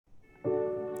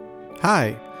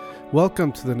Hi,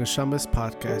 welcome to the Neshamas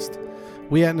podcast.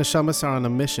 We at Neshamas are on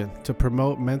a mission to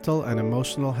promote mental and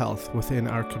emotional health within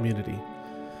our community.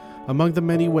 Among the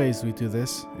many ways we do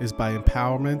this is by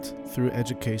empowerment through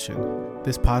education.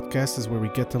 This podcast is where we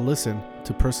get to listen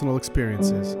to personal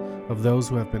experiences of those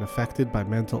who have been affected by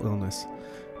mental illness,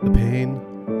 the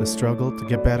pain, the struggle to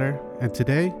get better, and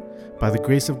today, by the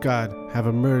grace of God, have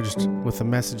emerged with a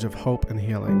message of hope and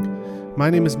healing. My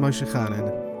name is Moshe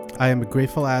Chanan. I am a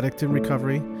grateful addict in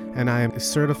recovery, and I am a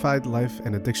certified life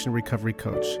and addiction recovery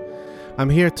coach. I'm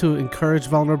here to encourage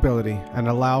vulnerability and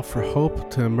allow for hope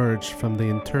to emerge from the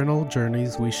internal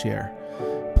journeys we share.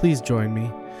 Please join me,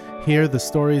 hear the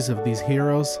stories of these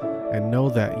heroes, and know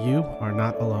that you are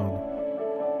not alone.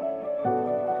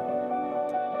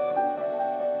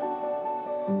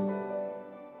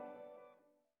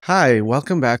 Hi,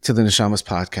 welcome back to the Neshamas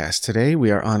podcast. Today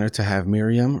we are honored to have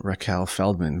Miriam Racquel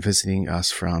Feldman visiting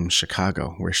us from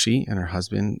Chicago, where she and her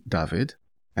husband David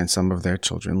and some of their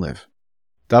children live.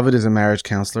 David is a marriage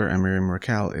counselor and Miriam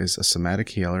Racquel is a somatic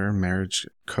healer, marriage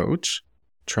coach,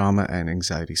 trauma and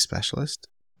anxiety specialist,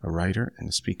 a writer, and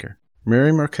a speaker.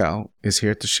 Miriam Racquel is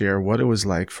here to share what it was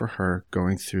like for her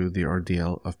going through the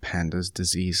ordeal of Panda's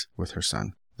disease with her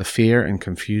son. The fear and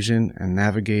confusion and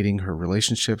navigating her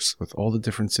relationships with all the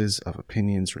differences of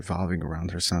opinions revolving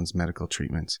around her son's medical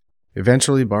treatments.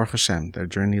 Eventually, Baruch Hashem, their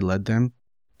journey led them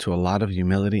to a lot of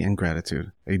humility and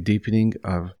gratitude, a deepening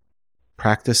of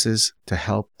practices to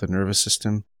help the nervous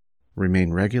system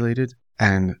remain regulated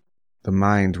and the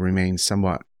mind remain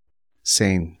somewhat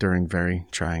sane during very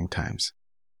trying times.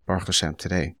 Baruch Hashem,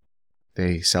 today,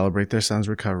 they celebrate their son's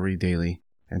recovery daily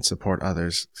and support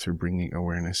others through bringing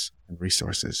awareness and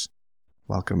resources.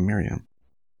 Welcome, Miriam.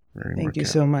 Thank you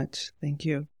so much. Thank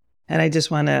you. And I just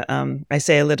want to, I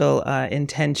say a little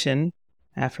intention,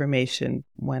 affirmation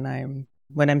when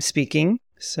I'm speaking.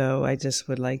 So I just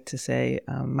would like to say,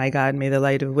 my God, may the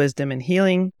light of wisdom and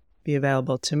healing be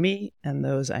available to me and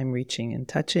those I'm reaching and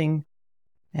touching.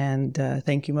 And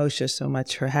thank you, Moshe, so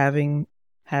much for having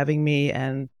me.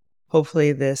 And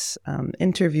hopefully this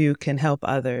interview can help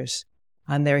others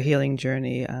on their healing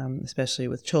journey, especially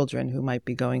with children who might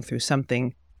be going through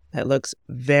something that looks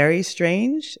very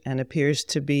strange and appears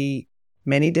to be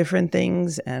many different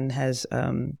things and has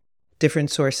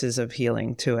different sources of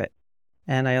healing to it.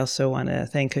 And I also want to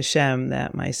thank Hashem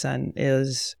that my son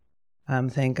is,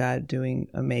 thank God, doing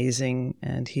amazing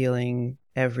and healing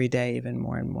every day, even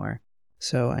more and more.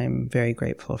 So I'm very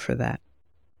grateful for that.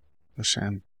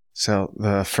 Hashem. So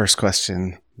the first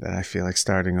question that I feel like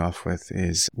starting off with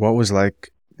is, what was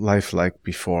life like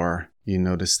before you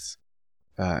noticed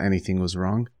anything was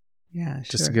wrong? Yeah, sure.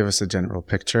 Just to give us a general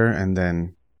picture, and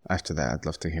then after that, I'd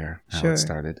love to hear how it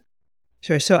started.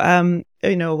 Sure. So,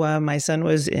 my son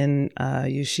was in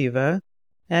yeshiva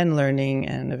and learning,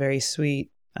 and a very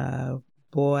sweet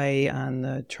boy on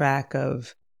the track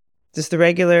of just the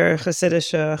regular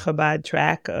Hasidic Chabad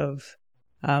track of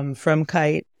from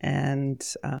Kite, and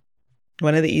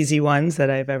one of the easy ones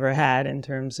that I've ever had in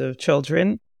terms of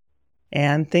children.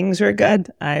 And things were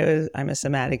good. I'm a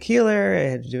somatic healer. I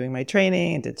had doing my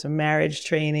training. I did some marriage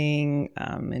training,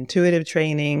 intuitive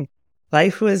training.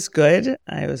 Life was good.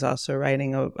 I was also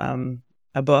writing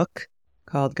a book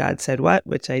called God Said What,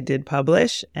 which I did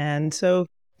publish. And so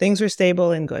things were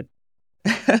stable and good.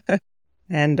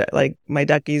 And like my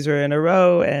duckies were in a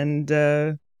row, and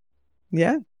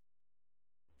yeah.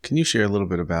 Can you share a little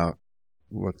bit about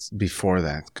what's before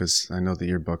that? Because I know that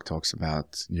your book talks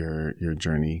about your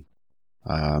journey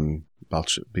becoming Baal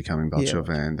Tshuva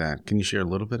and that. Can you share a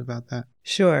little bit about that?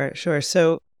 Sure.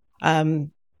 So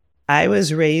I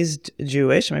was raised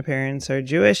Jewish. My parents are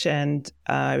Jewish, and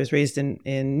I was raised in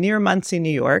near Monsey, New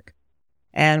York.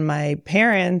 And my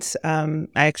parents, I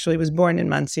actually was born in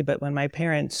Monsey, but when my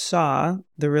parents saw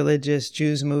the religious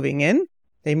Jews moving in,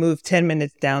 they moved 10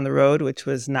 minutes down the road, which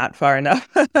was not far enough,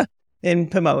 in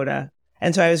Pomona.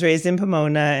 And so I was raised in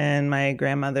Pomona, and my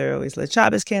grandmother always lit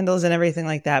Shabbos candles and everything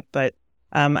like that. But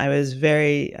I was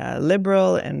very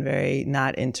liberal and very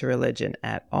not into religion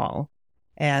at all.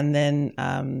 And then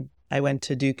I went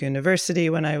to Duke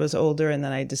University when I was older, and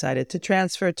then I decided to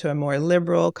transfer to a more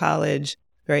liberal college,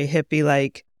 very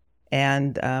hippie-like.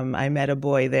 And I met a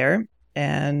boy there.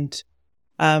 And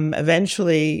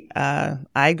eventually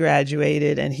I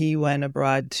graduated, and he went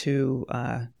abroad to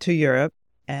Europe.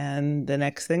 And the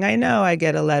next thing I know, I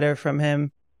get a letter from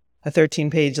him, a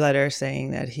 13-page letter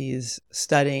saying that he's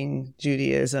studying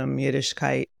Judaism,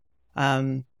 Yiddishkeit,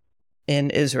 in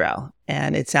Israel.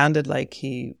 And it sounded like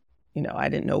I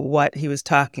didn't know what he was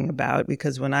talking about,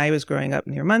 because when I was growing up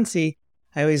near Monsey,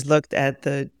 I always looked at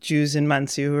the Jews in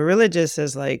Muncie who were religious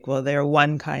as like, well, they're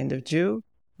one kind of Jew.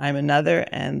 I'm another,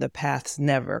 and the paths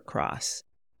never cross.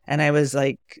 And I was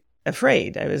like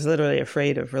afraid. I was literally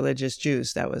afraid of religious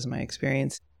Jews. That was my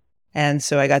experience. And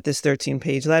so I got this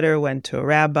 13-page letter, went to a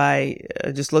rabbi,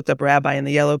 just looked up rabbi in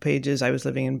the yellow pages. I was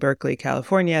living in Berkeley,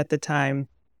 California at the time,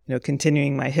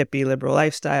 continuing my hippie liberal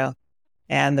lifestyle.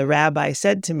 And the rabbi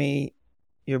said to me,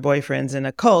 your boyfriend's in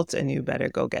a cult and you better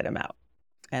go get him out.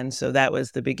 And so that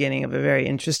was the beginning of a very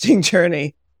interesting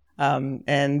journey.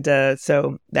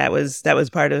 So that was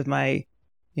part of my,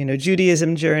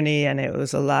 Judaism journey, and it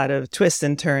was a lot of twists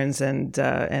and turns, and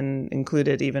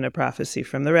included even a prophecy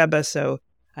from the Rebbe. So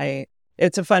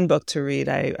it's a fun book to read.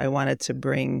 I wanted to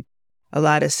bring a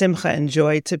lot of simcha and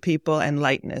joy to people and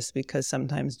lightness, because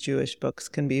sometimes Jewish books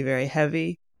can be very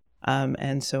heavy,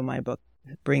 and so my book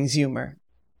brings humor,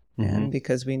 and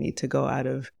because we need to go out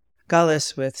of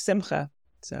galus with simcha.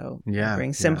 So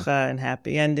bring simcha and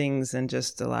happy endings and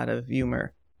just a lot of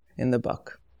humor in the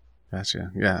book.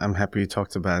 Gotcha. Yeah, I'm happy you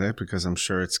talked about it, because I'm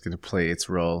sure it's going to play its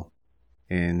role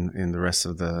in the rest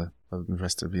of the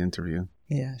interview.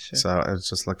 Yeah, sure. So I'd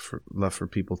just love for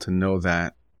people to know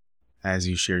that as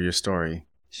you share your story.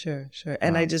 Sure.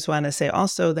 And I just want to say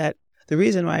also that the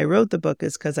reason why I wrote the book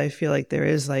is because I feel like there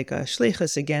is like a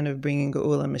shlichus again of bringing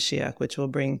Geula Mashiach, which will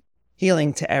bring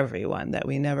healing to everyone, that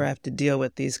we never have to deal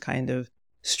with these kind of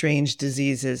strange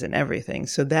diseases and everything.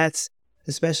 So that's,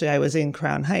 especially I was in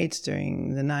Crown Heights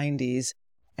during the 90s,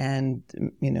 and,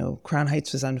 Crown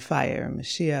Heights was on fire,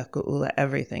 Mashiach, Geula,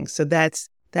 everything. So that's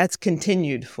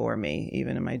continued for me,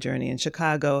 even in my journey in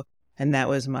Chicago. And that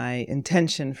was my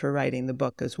intention for writing the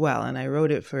book as well. And I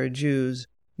wrote it for Jews,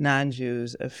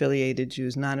 non-Jews, affiliated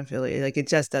Jews, non-affiliated, like it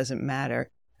just doesn't matter.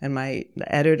 And the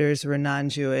editors were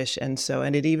non-Jewish. And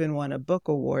it even won a book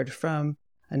award from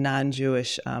a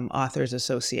non-Jewish authors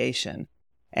association.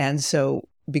 And so,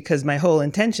 because my whole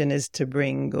intention is to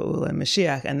bring Geula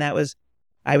Mashiach, and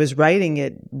I was writing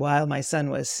it while my son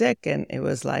was sick, and it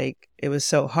was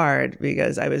so hard,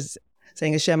 because I was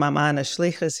saying, Hashem, I'm on a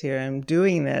shlichus here. I'm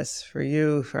doing this for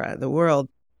you, for the world.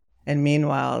 And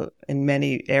meanwhile, in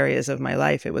many areas of my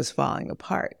life, it was falling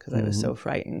apart because I was so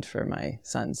frightened for my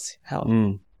son's health.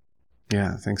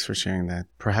 Yeah, thanks for sharing that.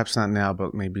 Perhaps not now,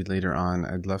 but maybe later on.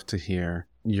 I'd love to hear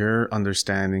your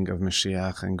understanding of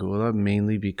Mashiach and Geula,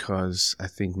 mainly because I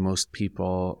think most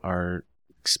people are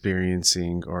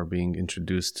experiencing or being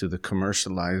introduced to the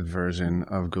commercialized version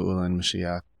of Geula and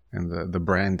Mashiach, and the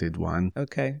branded one.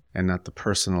 Okay. And not the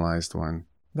personalized one.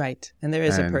 Right. And there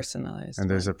is a personalized one. And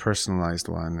there's a personalized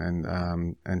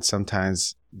one. And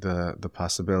sometimes the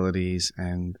possibilities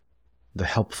and the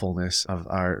helpfulness of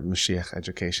our Mashiach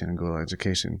education and Geula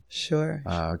education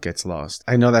gets lost.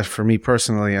 I know that for me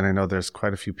personally, and I know there's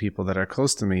quite a few people that are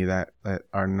close to me that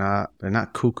are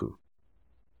not cuckoo.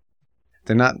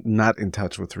 They're not in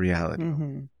touch with reality.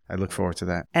 I look forward to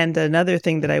that. And another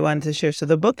thing that I wanted to share. So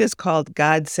the book is called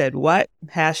God Said What?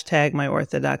 #My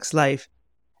Orthodox Life.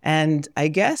 And I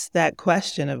guess that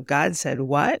question of God said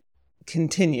what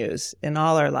continues in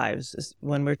all our lives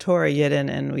when we're Torah Yidden,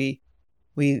 and we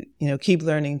keep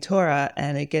learning Torah,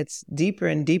 and it gets deeper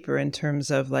and deeper in terms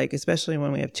of especially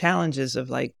when we have challenges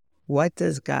of what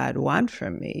does God want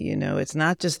from me? It's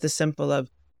not just the simple of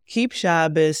keep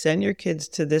Shabbos, send your kids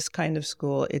to this kind of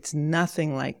school. It's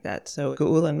nothing like that. So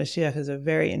Geula and Mashiach is a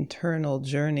very internal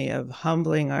journey of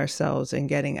humbling ourselves and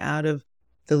getting out of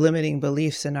the limiting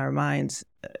beliefs in our minds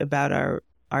about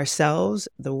ourselves,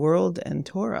 the world, and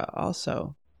Torah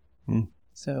also.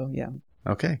 So, yeah.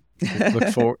 Okay.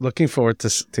 Looking forward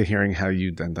to hearing how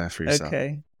you've done that for yourself.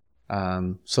 Okay.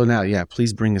 So now,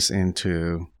 please bring us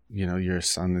into, your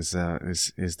son is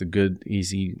the good,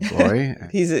 easy boy.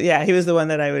 He was the one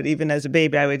that I would, even as a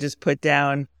baby, I would just put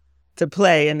down to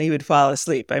play, and he would fall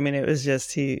asleep. I mean, it was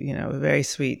just, a very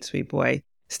sweet, sweet boy.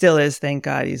 Still is, thank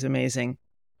God. He's amazing.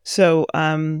 So,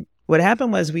 what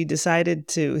happened was he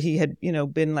had,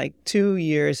 been 2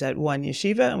 years at one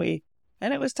yeshiva,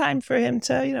 and it was time for him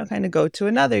to, kind of go to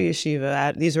another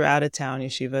yeshiva. These were out of town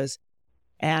yeshivas.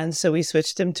 And so we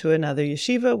switched him to another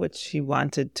yeshiva, which he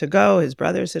wanted to go. His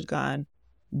brothers had gone.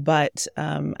 But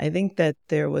I think that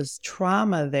there was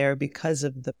trauma there because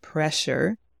of the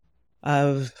pressure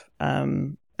of a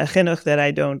chinuch that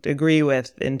I don't agree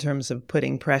with, in terms of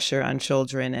putting pressure on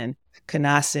children and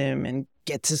kanasim and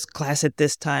get to class at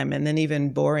this time, and then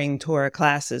even boring Torah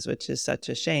classes, which is such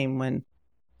a shame when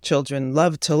children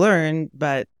love to learn,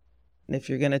 but if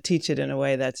you're going to teach it in a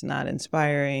way that's not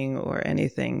inspiring or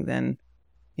anything, then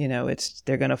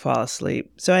they're going to fall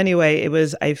asleep. So anyway,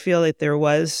 I feel like there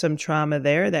was some trauma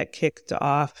there that kicked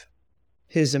off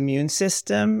his immune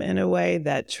system in a way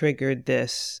that triggered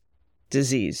this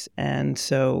disease. And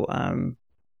so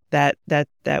that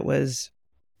was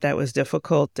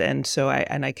difficult. And so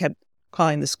I kept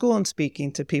calling the school and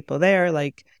speaking to people there,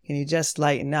 like, can you just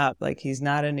lighten up? Like, he's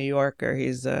not a New Yorker.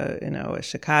 He's a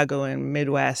Chicago and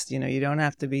Midwest, you don't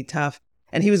have to be tough.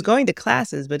 And he was going to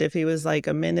classes, but if he was like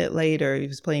a minute late or he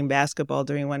was playing basketball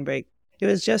during one break, it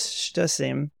was just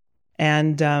him.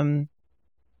 And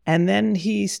then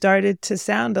he started to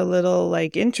sound a little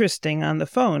like interesting on the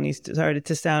phone. He started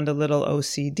to sound a little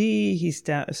OCD. He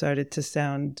started to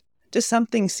sound, just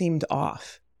something seemed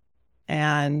off.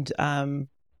 And,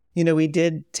 we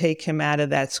did take him out of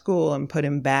that school and put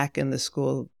him back in the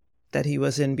school that he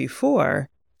was in before.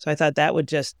 So I thought that would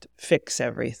just fix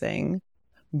everything.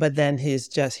 But then he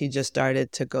just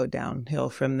started to go downhill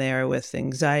from there with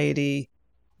anxiety,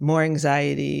 more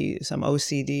anxiety, some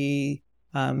OCD,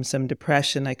 some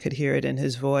depression. I could hear it in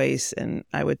his voice. And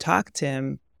I would talk to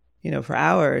him, for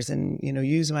hours and,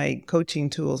 use my coaching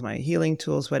tools, my healing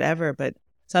tools, whatever. But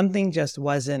something just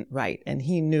wasn't right. And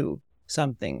he knew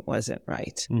something wasn't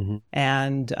right. Mm-hmm.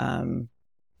 And,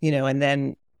 and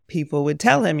then people would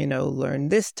tell him, learn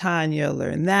this, Tanya,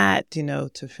 learn that,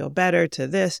 to feel better, to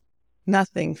this.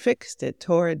 Nothing fixed it.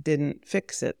 Torah didn't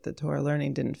fix it. The Torah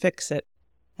learning didn't fix it.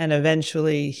 And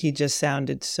eventually he just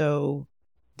sounded so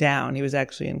down. He was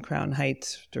actually in Crown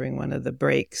Heights during one of the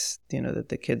breaks, that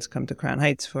the kids come to Crown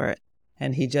Heights for it.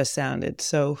 And he just sounded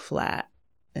so flat.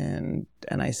 And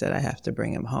I said, I have to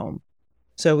bring him home.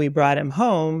 So we brought him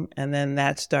home, and then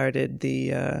that started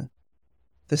the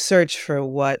search for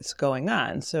what's going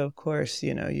on. So of course,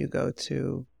 you go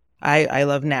to, I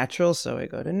love natural, so I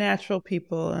go to natural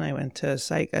people, and I went to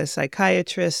a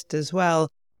psychiatrist as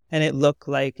well, and it looked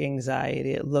like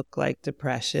anxiety, it looked like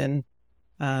depression.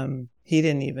 He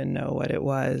didn't even know what it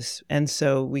was, and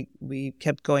so we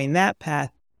kept going that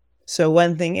path. So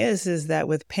one thing is that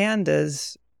with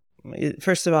pandas,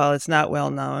 first of all, it's not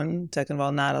well known. Second of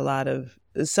all, not a lot of,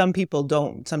 some people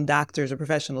don't, some doctors or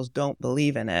professionals don't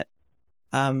believe in it.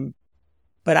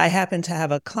 But I happen to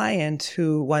have a client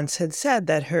who once had said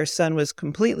that her son was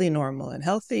completely normal and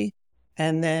healthy.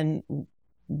 And then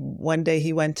one day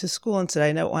he went to school and said,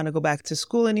 I don't want to go back to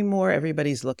school anymore.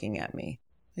 Everybody's looking at me,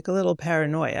 like a little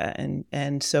paranoia.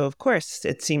 And so, of course,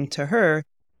 it seemed to her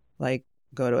like,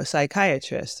 go to a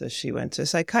psychiatrist. So she went to a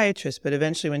psychiatrist. But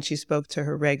eventually when she spoke to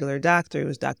her regular doctor, it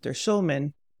was Dr.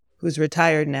 Schulman, who's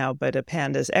retired now, but a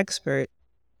pandas expert.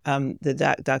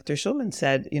 Dr. Schulman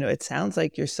said, it sounds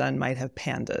like your son might have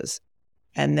pandas.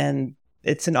 And then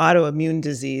it's an autoimmune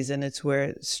disease, and it's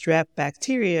where strep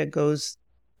bacteria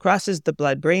crosses the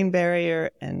blood-brain barrier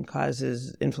and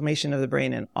causes inflammation of the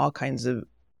brain and all kinds of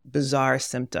bizarre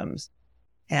symptoms.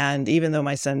 And even though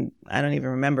my son, I don't even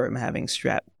remember him having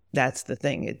strep. That's the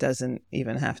thing. It doesn't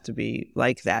even have to be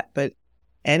like that. But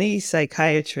any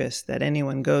psychiatrist that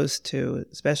anyone goes to,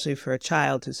 especially for a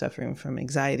child who's suffering from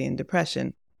anxiety and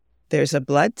depression, there's a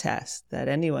blood test that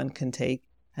anyone can take,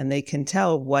 and they can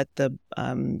tell what the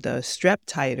strep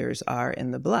titers are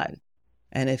in the blood.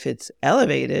 And if it's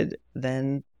elevated,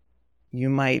 then you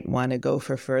might want to go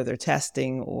for further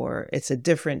testing, or it's a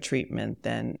different treatment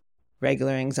than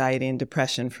regular anxiety and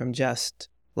depression from just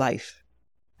life.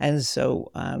 And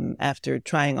so after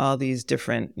trying all these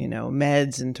different,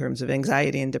 meds in terms of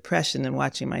anxiety and depression, and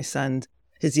watching my son,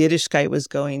 his Yiddishkeit was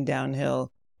going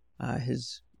downhill.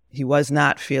 He was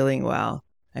not feeling well.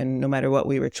 And no matter what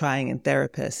we were trying in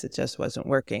therapists, it just wasn't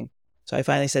working. So I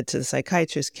finally said to the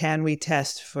psychiatrist, can we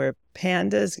test for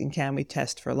pandas and can we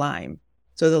test for Lyme?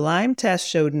 So the Lyme test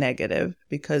showed negative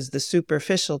because the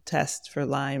superficial tests for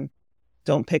Lyme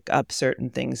don't pick up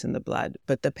certain things in the blood.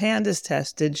 But the pandas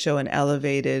test did show an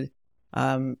elevated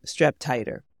strep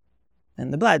titer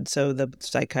in the blood. So the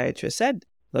psychiatrist said,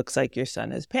 looks like your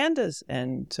son has pandas.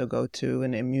 And so go to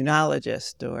an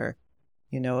immunologist, or,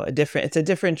 it's a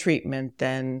different treatment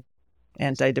than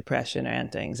antidepressant or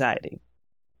anti-anxiety.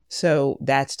 So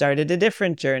that started a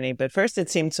different journey. But first it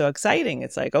seemed so exciting.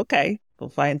 It's like, okay, we'll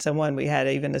find someone. We had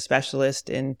even a specialist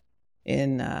in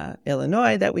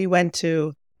Illinois that we went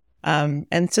to.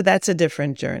 And so that's a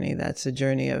different journey. That's a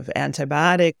journey of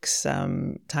antibiotics,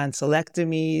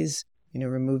 tonsillectomies,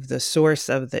 remove the source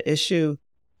of the issue,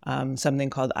 something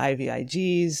called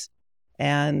IVIGs.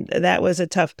 And that was a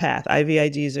tough path.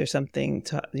 IVIGs are something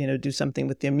to, do something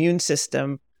with the immune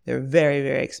system. They're very,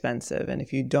 very expensive. And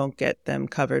if you don't get them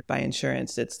covered by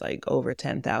insurance, it's like over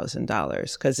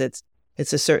 $10,000 because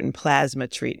it's a certain plasma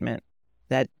treatment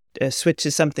that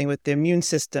switches something with the immune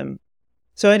system.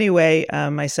 So anyway,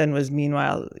 my son was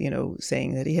meanwhile,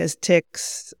 saying that he has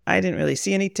tics. I didn't really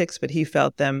see any tics, but he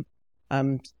felt them.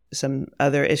 some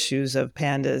other issues of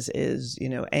Panda's is,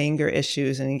 anger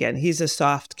issues. And again, he's a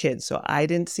soft kid, so I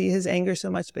didn't see his anger so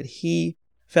much, but he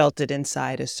felt it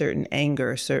inside, a certain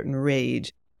anger, a certain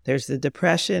rage. There's the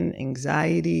depression,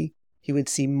 anxiety. He would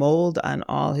see mold on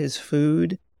all his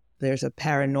food. There's a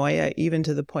paranoia, even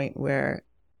to the point where,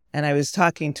 and I was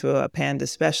talking to a panda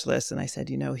specialist, and I said,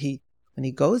 when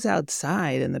he goes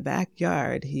outside in the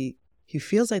backyard, he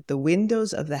feels like the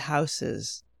windows of the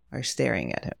houses are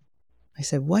staring at him. I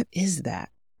said, what is that?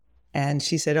 And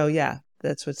she said, oh, yeah,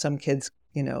 that's what some kids,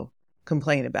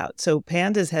 complain about. So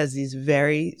Pandas has these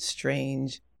very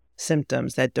strange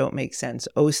symptoms that don't make sense.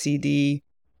 OCD,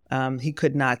 he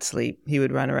could not sleep. He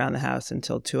would run around the house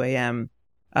until 2 a.m.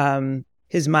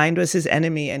 His mind was his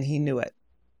enemy, and he knew it.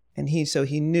 And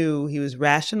he knew he was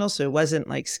rational. So it wasn't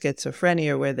like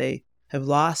schizophrenia where they have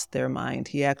lost their mind.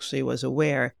 He actually was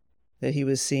aware that he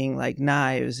was seeing like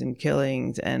knives and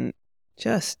killings and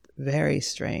just very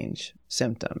strange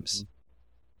symptoms.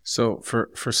 So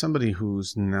for somebody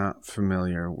who's not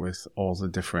familiar with all the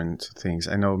different things,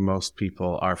 I know most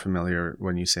people are familiar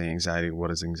when you say anxiety,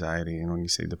 what is anxiety? And when you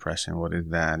say depression, what is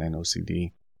that? And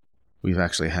OCD. We've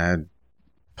actually had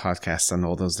podcasts on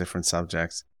all those different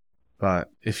subjects.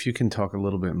 But if you can talk a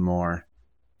little bit more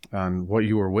on what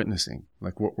you were witnessing,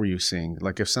 like what were you seeing?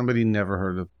 Like if somebody never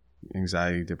heard of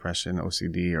anxiety, depression,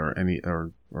 OCD,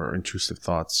 or or intrusive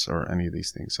thoughts or any of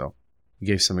these things. So you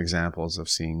gave some examples of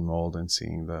seeing mold and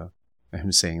seeing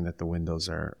him saying that the windows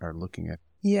are looking at.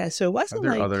 Yeah, so it wasn't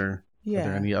Are there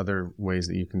any other ways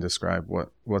that you can describe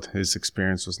what his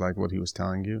experience was like, what he was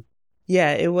telling you?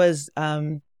 Yeah, it was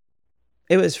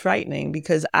frightening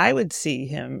because I would see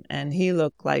him and he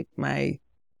looked like my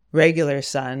regular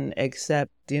son,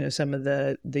 except, some of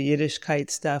the Yiddishkeit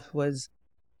stuff was,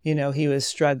 he was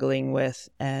struggling with.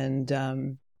 And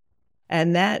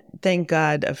that, thank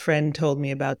God, a friend told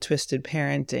me about twisted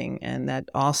parenting, and that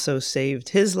also saved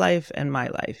his life and my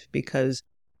life, because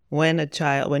when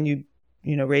you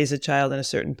raise a child in a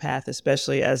certain path,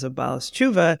 especially as a Balas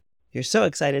Tshuva, you're so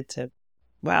excited to,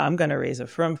 wow, I'm going to raise a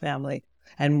frum family.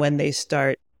 And when they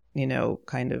start,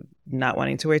 kind of not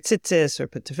wanting to wear tzitzis or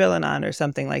put tefillin on or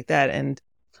something like that, and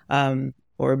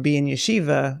or be in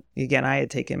yeshiva, again, I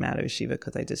had taken him out of yeshiva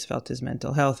because I just felt his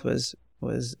mental health was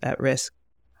at risk.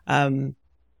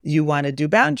 You want to do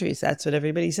boundaries. That's what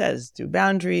everybody says. Do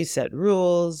boundaries, set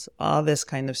rules, all this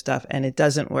kind of stuff. And it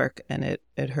doesn't work, and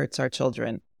it hurts our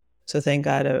children. So thank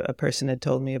God a person had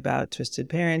told me about twisted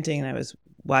parenting, and I was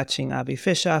watching Avi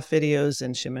Fishoff videos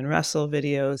and Shimon Russell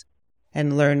videos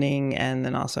and learning. And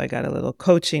then also I got a little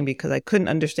coaching because I couldn't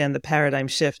understand the paradigm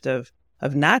shift of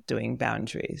not doing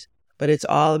boundaries. But it's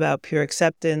all about pure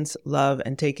acceptance, love,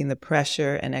 and taking the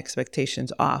pressure and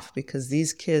expectations off, because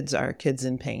these kids are kids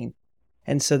in pain.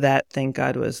 And so that, thank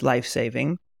God, was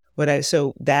life-saving.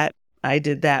 I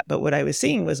did that. But what I was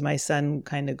seeing was my son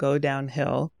kind of go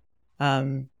downhill.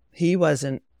 He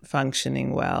wasn't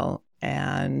functioning well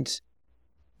and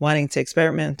wanting to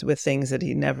experiment with things that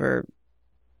he never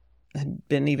had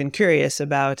been even curious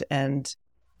about, and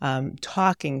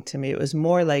talking to me. It was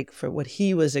more like for what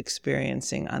he was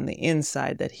experiencing on the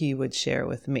inside that he would share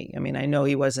with me. I mean, I know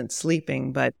he wasn't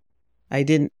sleeping, but I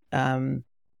didn't, it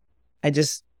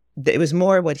was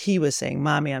more what he was saying.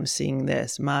 Mommy, I'm seeing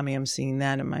this. Mommy, I'm seeing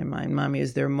that in my mind. Mommy,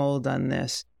 is there mold on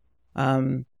this?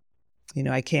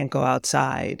 I can't go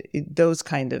outside. Those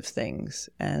kind of things.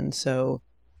 And so,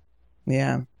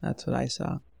 yeah, that's what I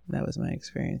saw. That was my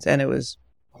experience. And it was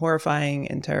horrifying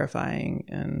and terrifying.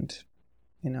 And,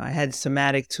 I had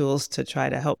somatic tools to try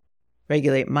to help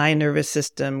regulate my nervous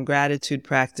system, gratitude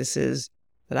practices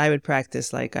that I would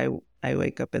practice. Like I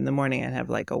wake up in the morning and have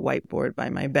like a whiteboard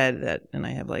by my bed and I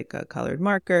have like a colored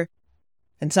marker.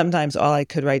 And sometimes all I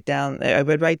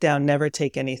would write down, never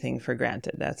take anything for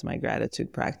granted. That's my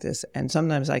gratitude practice. And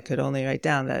sometimes I could only write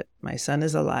down that my son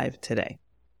is alive today,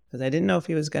 because I didn't know if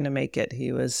he was going to make it.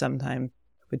 He would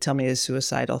tell me his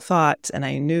suicidal thoughts, and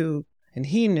I knew, and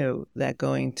he knew, that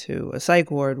going to a psych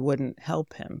ward wouldn't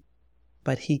help him,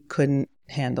 but he couldn't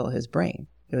handle his brain.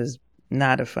 It was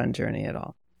not a fun journey at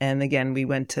all. And again, we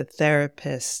went to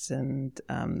therapists, and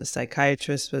the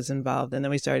psychiatrist was involved, and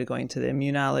then we started going to the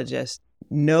immunologist.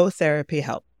 No therapy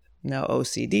helped. No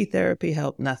OCD therapy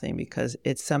helped, nothing, because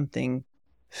it's something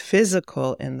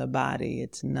physical in the body.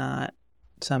 It's not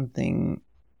something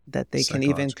that they can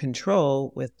even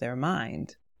control with their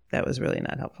mind. That was really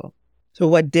not helpful. So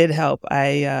what did help?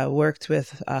 I worked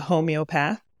with a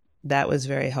homeopath. That was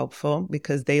very helpful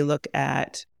because the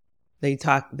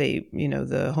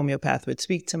homeopath would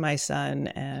speak to my son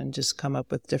and just come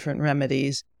up with different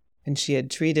remedies. And she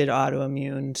had treated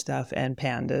autoimmune stuff and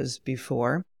pandas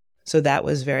before. So that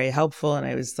was very helpful. And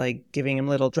I was like giving him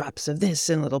little drops of this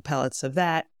and little pellets of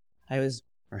that. I was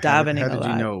davening How a did you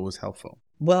lot. know it was helpful?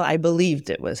 Well, I believed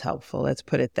it was helpful. Let's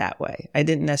put it that way. I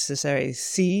didn't necessarily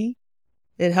see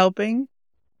it helping,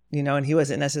 and he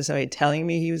wasn't necessarily telling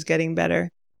me he was getting better.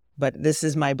 But this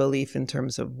is my belief in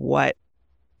terms of what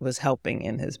was helping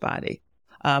in his body.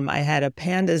 I had a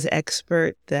pandas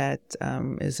expert that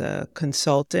is a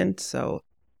consultant. So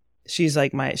she was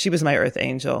my earth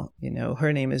angel.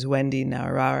 Her name is Wendy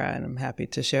Naurara, and I'm happy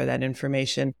to share that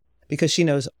information because she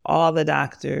knows all the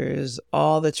doctors,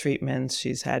 all the treatments.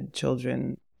 She's had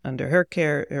children under her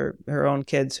care, her own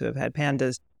kids who have had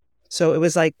pandas. So it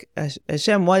was like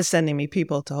Hashem was sending me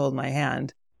people to hold my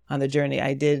hand on the journey.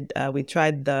 We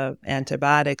tried the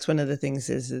antibiotics. One of the things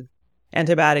is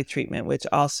antibiotic treatment, which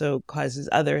also causes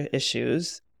other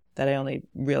issues that I only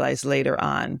realized later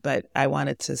on. But I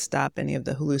wanted to stop any of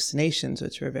the hallucinations,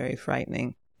 which were very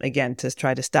frightening. Again, to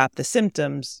try to stop the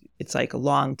symptoms, it's like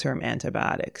long-term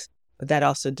antibiotics. But that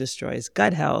also destroys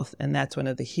gut health, and that's one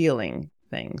of the healing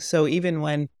things. So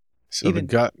the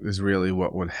gut is really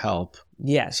what would help.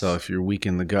 Yes. So if you're weak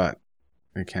in the gut,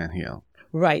 it can't heal.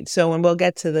 Right. So when we'll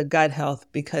get to the gut health,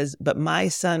 but my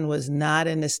son was not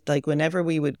in this, like whenever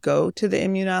we would go to the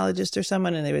immunologist or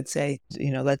someone and they would say,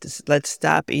 let's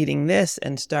stop eating this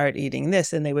and start eating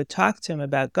this. And they would talk to him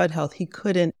about gut health. He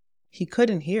couldn't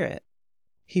hear it.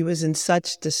 He was in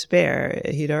such despair.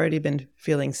 He'd already been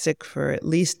feeling sick for at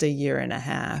least a year and a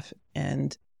half.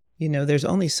 And, there's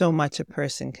only so much a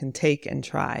person can take and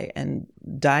try. And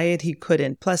diet, he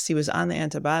couldn't. Plus, he was on the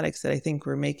antibiotics that I think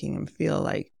were making him feel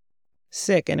like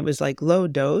sick. And it was like low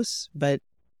dose, but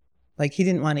like he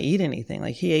didn't want to eat anything.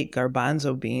 Like he ate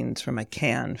garbanzo beans from a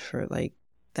can for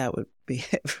that would be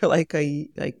it for like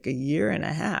a year and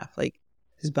a half. Like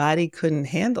his body couldn't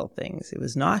handle things. It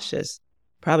was nauseous,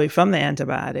 probably from the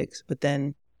antibiotics. But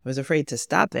then I was afraid to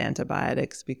stop the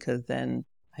antibiotics because then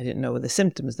I didn't know the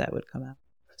symptoms that would come out.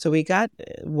 So we got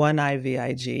one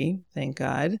IVIG, thank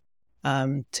God.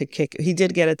 He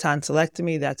did get a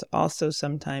tonsillectomy. That's also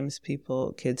sometimes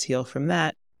kids heal from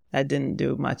that. That didn't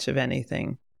do much of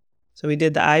anything. So we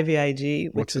did the IVIG.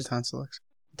 What's a tonsillectomy?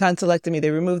 Tonsillectomy,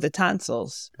 they remove the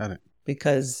tonsils. Got it.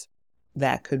 Because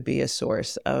that could be a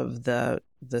source of the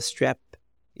strep,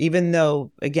 even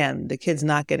though, again, the kid's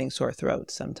not getting sore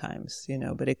throats sometimes,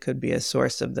 but it could be a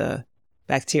source of the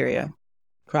bacteria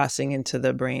crossing into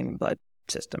the brain blood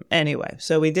system. Anyway,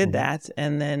 so we did that.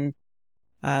 And then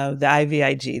the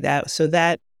IVIG,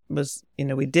 that was,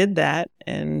 we did that,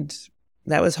 and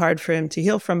that was hard for him to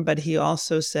heal from, but he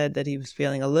also said that he was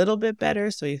feeling a little bit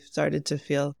better. So he started to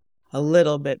feel a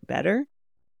little bit better.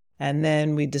 And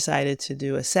then we decided to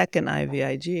do a second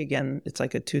IVIG. Again, it's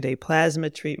like a 2-day plasma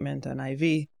treatment on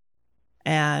IV.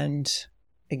 And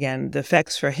again, the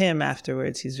effects for him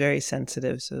afterwards, he's very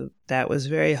sensitive. So that was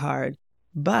very hard.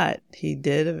 But he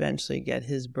did eventually get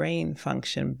his brain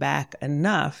function back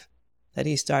enough that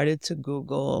he started to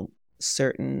Google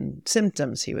certain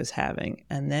symptoms he was having.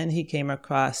 And then he came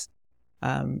across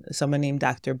someone named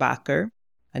Dr. Bakker,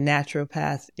 a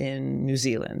naturopath in New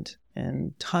Zealand,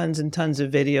 and tons of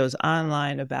videos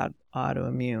online about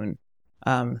autoimmune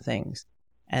things.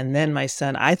 And then my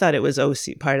son, I thought it was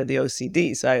part of the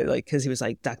OCD. So because he was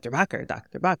like, Dr. Bakker,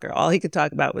 Dr. Bakker. All he could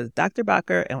talk about was Dr.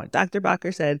 Bakker and what Dr.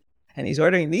 Bakker said. And he's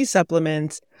ordering these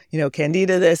supplements,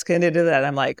 Candida this, Candida that.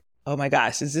 I'm like, oh my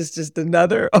gosh, is this just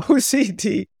another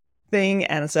OCD thing?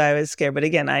 And so I was scared. But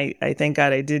again, I thank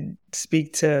God I did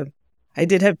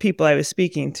have people I was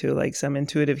speaking to, like some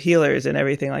intuitive healers and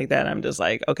everything like that. I'm just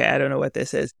like, okay, I don't know what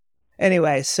this is.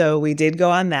 Anyway, so we did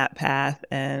go on that path.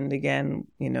 And again,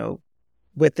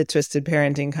 with the twisted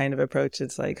parenting kind of approach,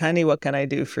 it's like, honey, what can I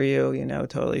do for you?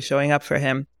 Totally showing up for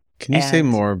him. Can you say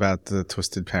more about the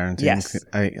twisted parenting? Yes.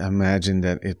 I imagine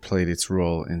that it played its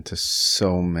role into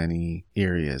so many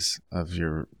areas of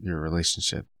your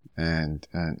relationship and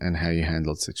how you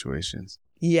handled situations.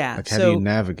 Yeah. Like, how do you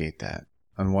navigate that?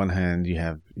 On one hand, you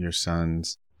have your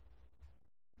son's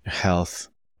health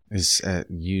is at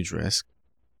huge risk,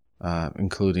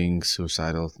 including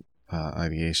suicidal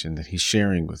ideation that he's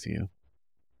sharing with you.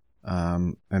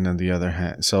 And on the other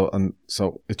hand, so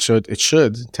it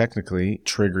should technically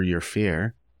trigger your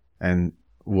fear, and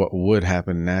what would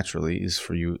happen naturally is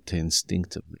for you to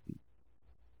instinctively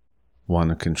want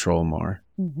to control more,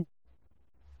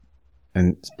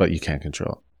 but you can't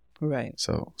control. Right.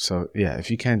 So yeah,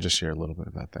 if you can just share a little bit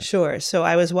about that. Sure. So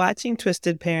I was watching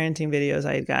twisted parenting videos.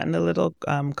 I had gotten a little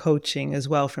coaching as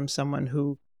well from someone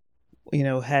who,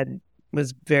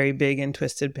 was very big in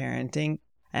twisted parenting.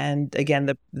 And again,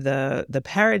 the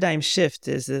paradigm shift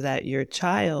is that you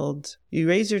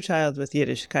raise your child with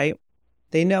Yiddishkeit,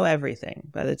 They know everything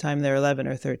by the time they're 11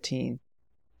 or 13.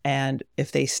 And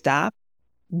if they stop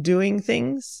doing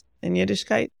things in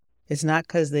Yiddishkeit, it's not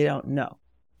because they don't know.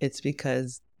 It's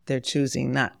because they're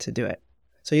choosing not to do it.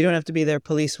 So you don't have to be their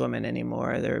policewoman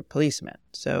anymore. They're policemen.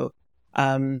 So,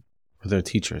 Or their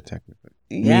teacher, technically.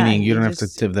 yeah, Meaning you don't have to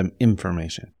give them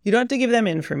information. You don't have to give them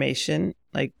information,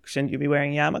 like shouldn't you be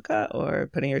wearing yarmulke or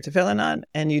putting your tefillin on?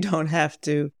 And you don't have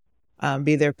to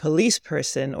be their police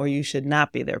person, or you should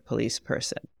not be their police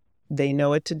person. They know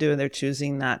what to do and they're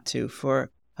choosing not to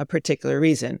for a particular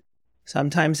reason.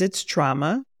 Sometimes it's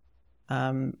trauma,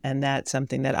 and that's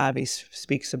something that Avi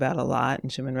speaks about a lot,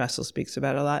 and Shimon Russell speaks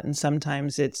about a lot. And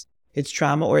sometimes it's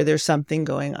trauma, or there's something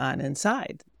going on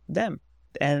inside them.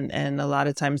 And a lot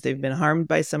of times they've been harmed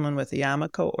by someone with a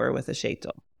yarmulke or with a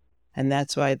sheitel. And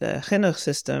that's why the chinuch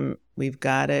system, we've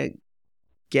got to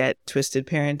get twisted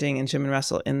parenting and Shimon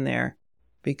Russell in there,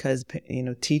 because,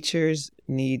 teachers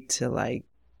need to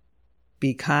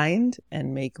be kind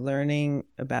and make learning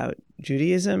about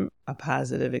Judaism a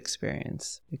positive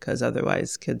experience, because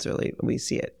otherwise kids we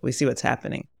see it. We see what's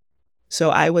happening.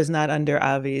 So I was not under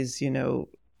Avi's,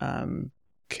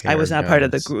 I was not part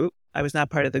of the group. I was not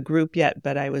part of the group yet,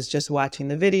 but I was just watching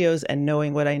the videos and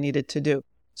knowing what I needed to do.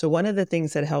 So one of the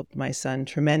things that helped my son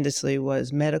tremendously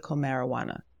was medical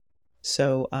marijuana.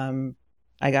 So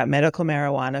I got medical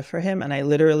marijuana for him, and I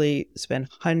literally spent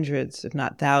hundreds, if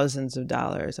not thousands of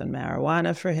dollars on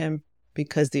marijuana for him,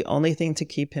 because the only thing to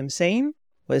keep him sane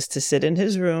was to sit in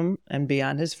his room and be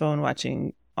on his phone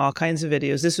watching all kinds of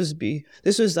videos. This was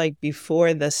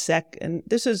before the second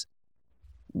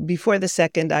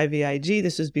IVIG.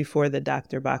 This was before the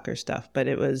Dr. Bacher stuff. But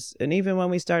it was, and even when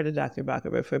we started Dr.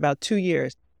 Bacher, but for about 2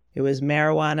 years, it was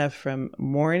marijuana from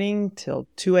morning till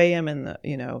 2 a.m.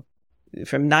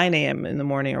 From 9 a.m. in the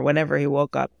morning or whenever he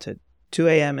woke up to 2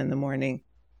 a.m. in the morning,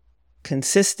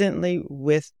 consistently,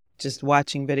 with just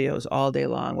watching videos all day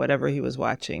long, whatever he was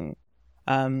watching,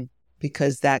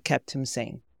 because that kept him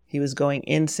sane. He was going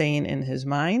insane in his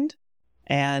mind.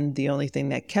 And the only thing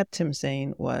that kept him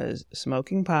sane was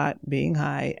smoking pot, being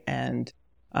high, and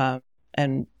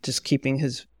just keeping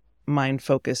his mind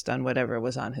focused on whatever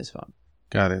was on his phone.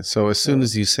 Got it. So as soon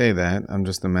as you say that, I'm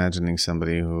just imagining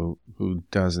somebody who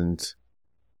doesn't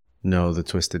know the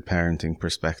twisted parenting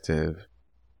perspective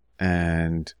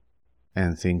and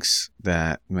thinks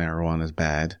that marijuana is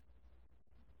bad.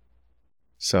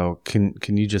 So can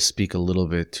you just speak a little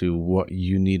bit to what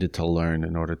you needed to learn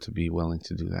in order to be willing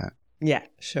to do that? Yeah,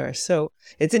 sure. So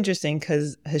it's interesting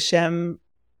because Hashem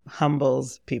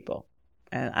humbles people.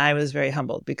 And I was very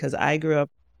humbled because I grew up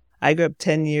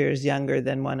 10 years younger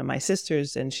than one of my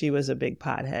sisters, and she was a big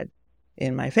pothead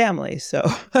in my family.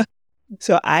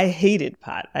 So I hated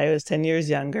pot. I was 10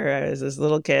 years younger. I was this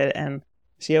little kid, and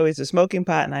she always was smoking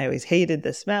pot, and I always hated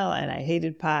the smell, and I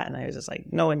hated pot, and I was just like,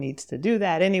 no one needs to do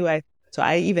that anyway. So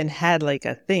I even had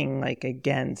a thing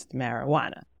against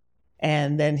marijuana.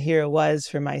 And then here it was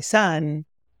for my son,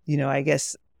 I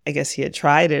guess he had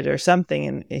tried it or something,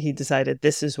 and he decided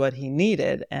this is what he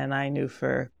needed. And I knew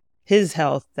for his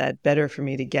health that better for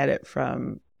me to get it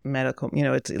from medical,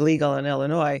 it's illegal in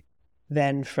Illinois,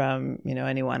 than from,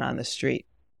 anyone on the street.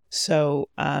 So,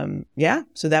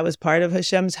 so that was part of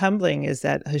Hashem's humbling, is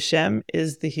that Hashem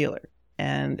is the healer.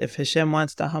 And if Hashem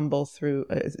wants to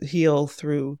heal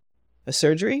through a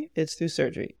surgery, it's through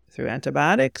surgery, through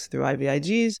antibiotics, through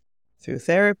IVIGs, through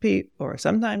therapy, or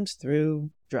sometimes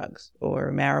through drugs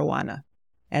or marijuana.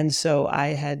 And so I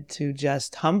had to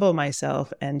just humble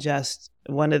myself, and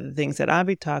one of the things that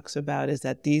Avi talks about is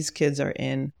that these kids are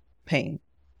in pain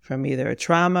from either a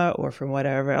trauma or from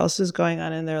whatever else is going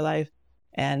on in their life.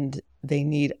 And they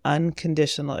need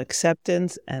unconditional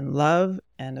acceptance and love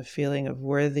and a feeling of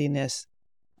worthiness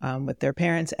with their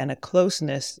parents and a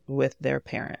closeness with their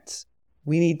parents.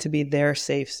 We need to be their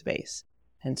safe space.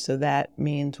 And so that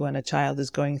means when a child is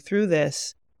going through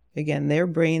this, again, their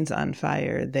brain's on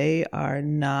fire. They are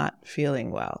not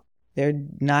feeling well. They're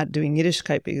not doing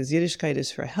Yiddishkeit because Yiddishkeit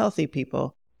is for healthy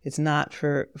people. It's not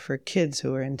for kids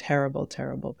who are in terrible,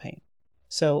 terrible pain.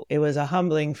 So it was a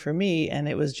humbling for me, and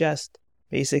it was just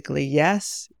basically,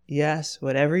 yes,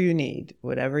 whatever you need.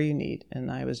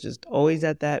 And I was just always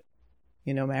at that,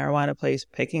 marijuana place,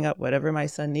 picking up whatever my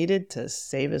son needed to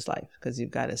save his life, because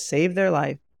you've got to save their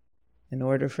life in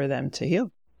order for them to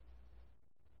heal.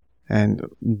 And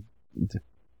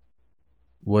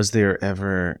was there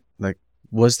ever,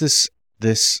 was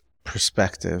this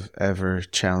perspective ever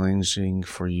challenging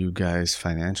for you guys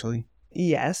financially?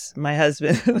 Yes, my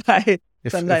husband and I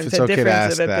sometimes have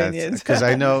difference of opinions. Because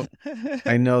I know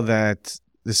that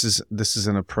this is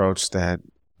an approach that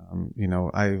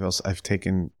I've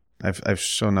taken I've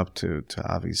shown up to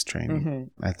Avi's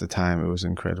training. At the time. It was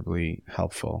incredibly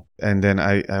helpful. And then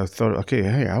I thought, okay,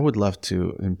 hey, I would love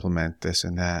to implement this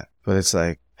and that. But it's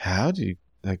like, how do you,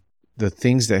 like, the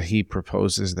things that he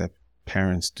proposes that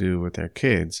parents do with their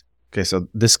kids. Okay, so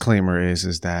disclaimer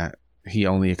is that he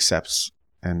only accepts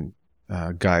and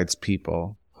guides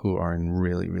people who are in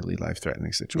really, really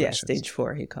life-threatening situations. Yeah, stage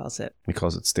 4, he calls it. He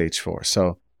calls it stage 4.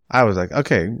 So I was like,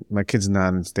 okay, my kid's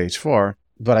not in stage 4,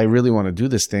 but I really want to do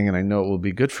this thing and I know it will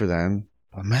be good for them.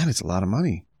 But man, it's a lot of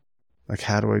money. Like,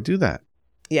 how do I do that?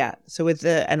 Yeah. So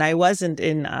and I wasn't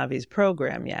in Avi's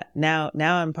program yet. Now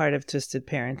I'm part of Twisted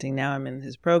Parenting. Now I'm in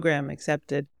his program,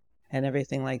 accepted and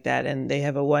everything like that. And he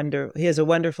has a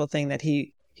wonderful thing that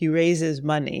he raises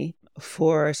money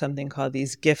for something called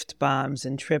these gift bombs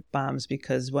and trip bombs,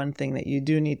 because one thing that you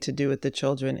do need to do with the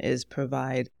children is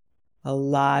provide a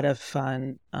lot of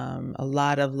fun, a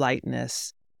lot of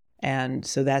lightness. And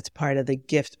so that's part of the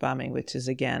gift bombing, which is,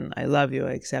 again, I love you,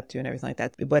 I accept you, and everything like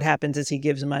that. What happens is he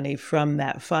gives money from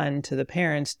that fund to the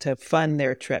parents to fund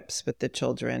their trips with the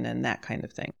children and that kind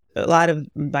of thing. A lot of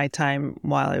my time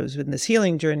while I was in this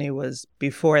healing journey was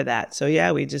before that. So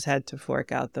yeah, we just had to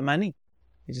fork out the money.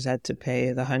 We just had to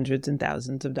pay the hundreds and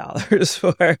thousands of dollars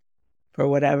for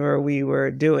whatever we were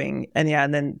doing. And yeah,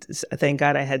 and then thank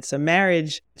God I had some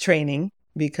marriage training,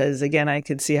 because again, I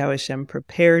could see how Hashem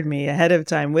prepared me ahead of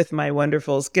time with my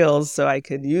wonderful skills so I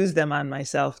could use them on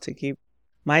myself to keep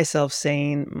myself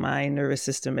sane, my nervous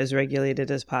system as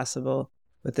regulated as possible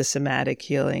with the somatic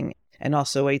healing, and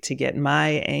also a way to get my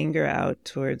anger out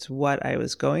towards what I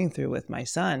was going through with my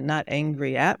son. Not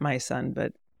angry at my son,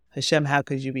 but Hashem, how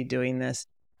could you be doing this?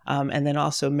 And then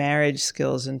also marriage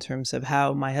skills in terms of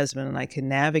how my husband and I can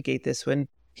navigate this when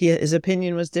his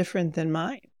opinion was different than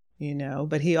mine,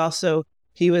 but he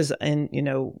was in,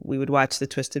 we would watch the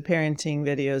Twisted Parenting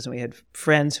videos and we had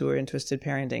friends who were in Twisted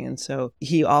Parenting. And so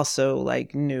he also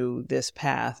knew this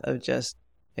path of just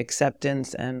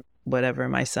acceptance and whatever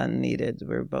my son needed.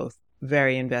 We're both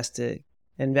very invested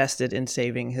in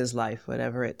saving his life,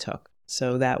 whatever it took.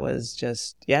 So that was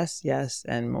just yes, yes,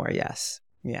 and more yes.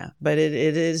 Yeah. But it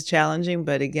is challenging.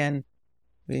 But again,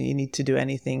 we need to do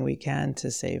anything we can to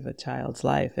save a child's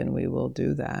life, and we will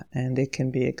do that. And it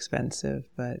can be expensive,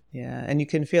 but yeah. And you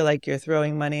can feel like you're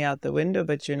throwing money out the window,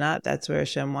 but you're not. That's where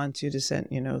Hashem wants you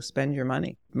to spend your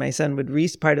money. My son would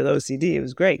part of the OCD. It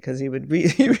was great because he would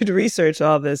research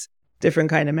all this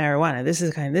different kind of marijuana. This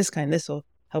is this kind, this will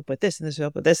help with this, and this will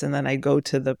help with this. And then I go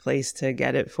to the place to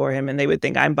get it for him, and they would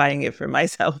think I'm buying it for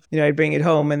myself. I'd bring it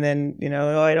home, and then,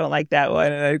 oh, I don't like that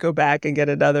one. And I'd go back and get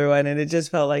another one. And it just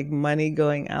felt like money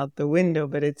going out the window,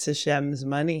 but it's Hashem's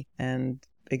money. And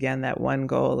again, that one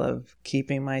goal of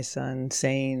keeping my son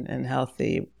sane and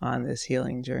healthy on this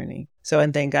healing journey. So,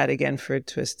 and thank God again for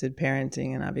Twisted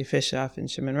Parenting and Avi Fishoff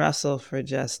and Shimon Russell for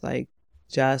just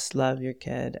love your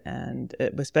kid. And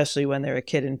especially when they're a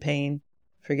kid in pain.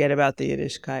 Forget about the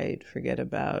Yiddishkeit, forget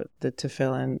about the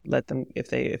tefillin. Let them,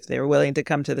 if they're willing to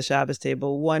come to the Shabbos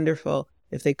table, wonderful.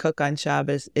 If they cook on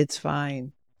Shabbos, it's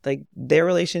fine. Their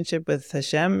relationship with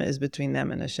Hashem is between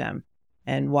them and Hashem.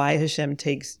 And why Hashem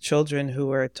takes children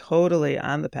who are totally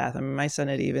on the path. I mean, my son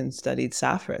had even studied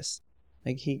Safras.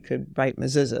 He could write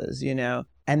mezuzahs,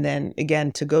 And then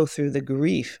again, to go through the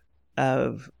grief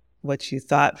of what you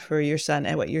thought for your son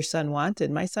and what your son wanted.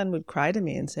 My son would cry to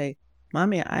me and say,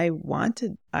 Mommy, I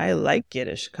like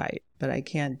Yiddishkeit, but I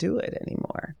can't do it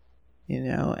anymore,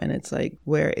 and it's like,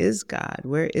 where is God?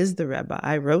 Where is the Rebbe?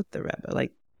 I wrote the Rebbe.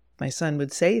 My son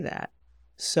would say that.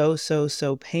 So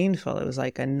painful. It was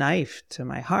like a knife to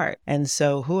my heart. And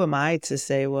so who am I to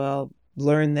say, well,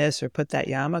 learn this or put that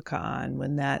yarmulke on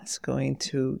when that's going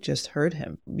to just hurt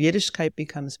him? Yiddishkeit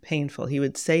becomes painful. He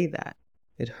would say that.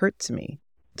 It hurts me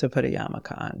to put a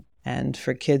yarmulke on. And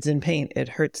for kids in pain, it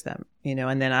hurts them,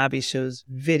 and then Abi shows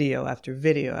video after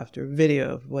video after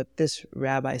video of what this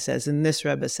rabbi says and this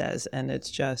Rebbe says. And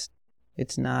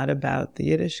it's not about the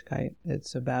Yiddishkeit.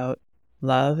 It's about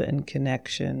love and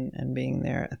connection and being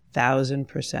there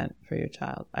 1,000% for your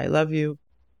child. I love you.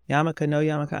 Yarmulke, no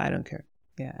yarmulke, I don't care.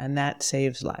 Yeah. And that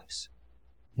saves lives.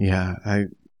 Yeah.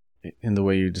 In the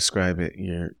way you describe it,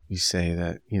 you say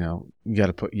that, you got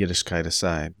to put Yiddishkeit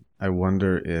aside. I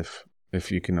wonder if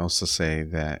you can also say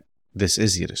that this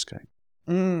is Yiddishkeit.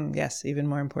 Yes, even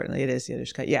more importantly, it is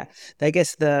Yiddishkeit. Yeah, I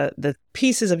guess the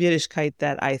pieces of Yiddishkeit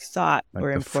that I thought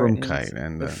were important.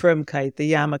 The Frumkeit,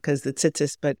 the yarmulkes, the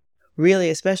tzitzis, but really,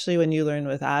 especially when you learn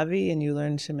with Avi and you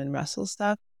learn Shimon Russell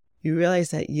stuff, you realize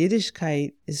that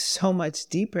Yiddishkeit is so much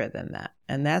deeper than that.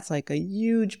 And that's like a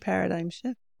huge paradigm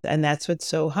shift. And that's what's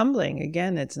so humbling.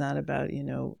 Again, it's not about,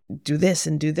 do this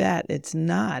and do that. It's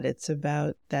not. It's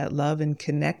about that love and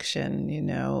connection,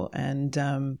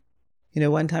 And,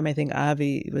 one time I think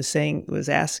Avi was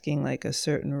asking like a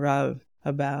certain Rav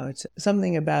about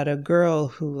something about a girl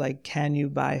who, like, can you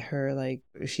buy her, like,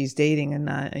 she's dating a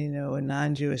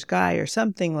non-Jewish guy or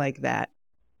something like that.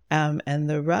 And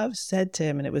the Rav said to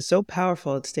him, and it was so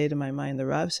powerful, it stayed in my mind. The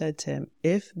Rav said to him,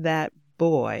 if that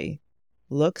boy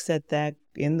looks at that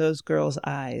in those girls'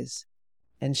 eyes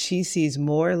and she sees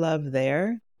more love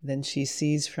there than she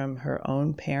sees from her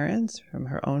own parents, from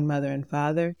her own mother and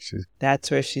father,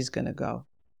 that's where she's going to go.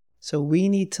 So we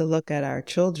need to look at our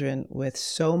children with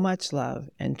so much love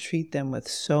and treat them with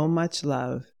so much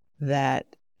love that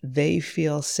they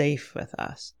feel safe with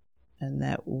us, and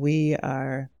that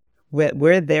we're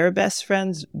their best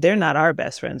friends. They're not our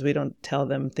best friends. We don't tell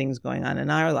them things going on in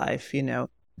our life,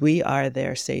 We are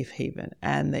their safe haven,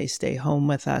 and they stay home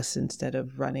with us instead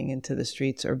of running into the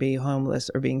streets or being homeless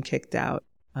or being kicked out.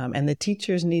 And the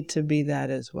teachers need to be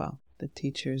that as well. The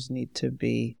teachers need to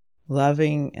be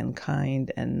loving and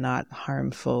kind and not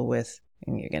harmful with,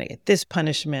 you're going to get this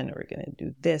punishment, or we're going to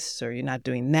do this, or you're not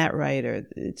doing that right. Or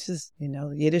it's just,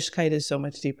 Yiddishkeit is so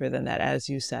much deeper than that, as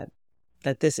you said,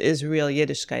 that this is real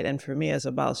Yiddishkeit. And for me as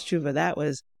a Baal Tshuva, that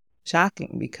was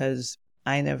shocking because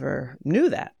I never knew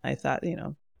that. I thought,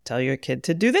 tell your kid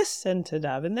to do this and to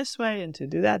daven this way and to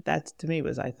do that. That to me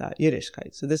was, I thought,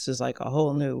 Yiddishkeit. So this is like a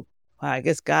whole new, wow, I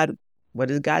guess God, what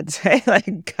does God say?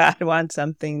 Like, God wants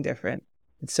something different.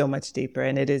 It's so much deeper,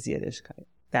 and it is Yiddishkeit,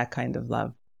 that kind of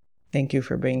love. Thank you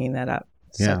for bringing that up.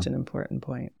 It's such an important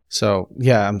point. So,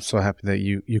 yeah, I'm so happy that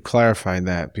you clarified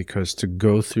that, because to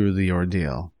go through the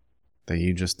ordeal that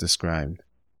you just described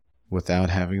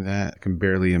without having that, I can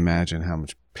barely imagine how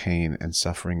much pain and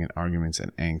suffering and arguments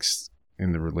and angst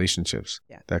in the relationships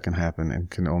that can happen, and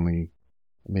can only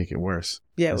make it worse.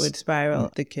 Yeah, it would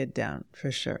spiral the kid down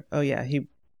for sure. Oh yeah, he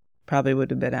probably would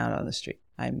have been out on the street.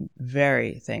 I'm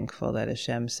very thankful that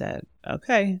Hashem said,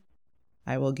 okay,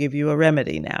 I will give you a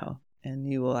remedy now,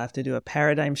 and you will have to do a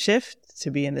paradigm shift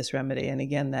to be in this remedy. And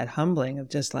again, that humbling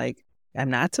of just like, I'm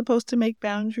not supposed to make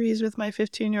boundaries with my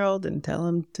 15-year-old and tell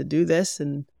him to do this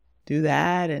and do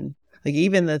that. And like,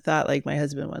 even the thought, like my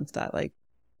husband once thought, like,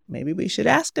 maybe we should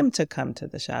ask him to come to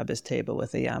the Shabbos table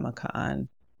with a yarmulke on.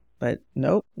 But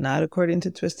nope, not according to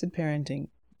twisted parenting.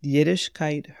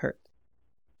 Yiddishkeit hurt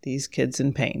these kids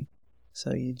in pain.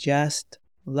 So you just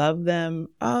love them.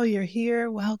 Oh, you're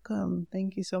here. Welcome.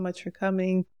 Thank you so much for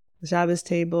coming. The Shabbos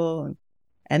table.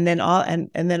 And then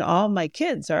all my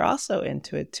kids are also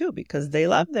into it too, because they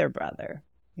love their brother.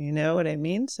 You know what I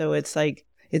mean? So it's like,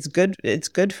 it's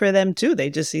good for them too. They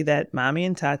just see that mommy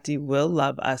and Tati will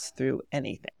love us through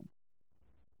anything.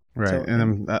 Right. So,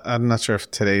 and I'm not sure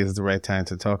if today is the right time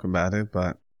to talk about it,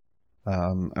 but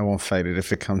I won't fight it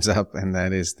if it comes up. And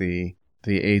that is the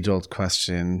age-old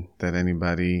question that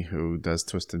anybody who does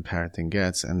twisted parenting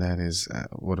gets, and that is,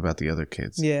 what about the other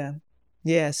kids? Yeah.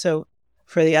 Yeah. So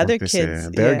for the other kids,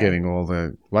 they're getting all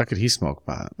the, why could he smoke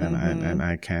pot? And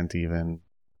I can't even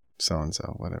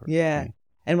so-and-so, whatever. Yeah. Right?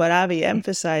 And what Avi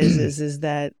emphasizes is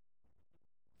that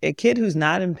a kid who's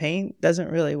not in pain doesn't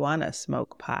really want to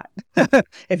smoke pot.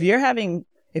 If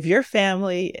your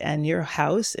family and your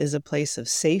house is a place of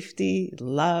safety,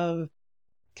 love,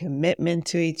 commitment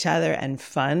to each other, and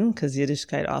fun, because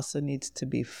Yiddishkeit also needs to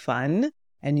be fun,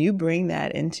 and you bring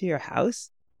that into your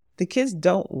house, the kids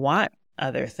don't want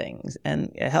other things.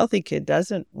 And a healthy kid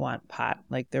doesn't want pot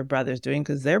like their brother's doing,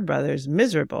 because their brother's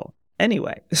miserable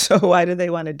anyway. So why do they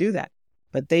want to do that?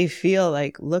 But they feel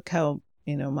like, look how,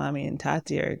 mommy and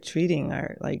Tati are treating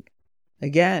our, like,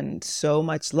 again, so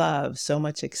much love, so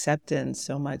much acceptance,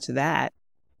 so much that.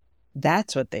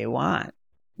 That's what they want.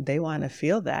 They want to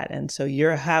feel that. And so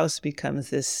your house becomes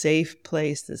this safe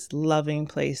place, this loving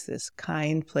place, this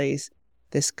kind place,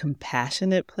 this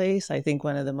compassionate place. I think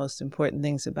one of the most important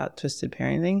things about twisted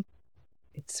parenting,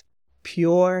 it's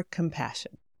pure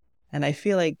compassion. And I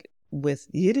feel like with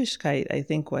Yiddishkeit, I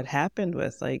think what happened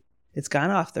with, like, it's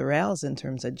gone off the rails in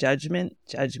terms of judgment.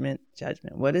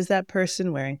 What is that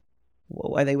person wearing?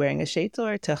 Are they wearing a sheitel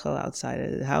or a tichel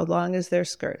outside? How long is their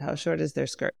skirt? How short is their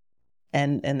skirt?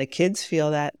 And the kids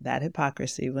feel that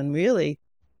hypocrisy, when really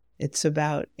it's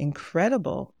about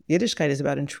Yiddishkeit is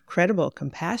about incredible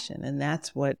compassion. And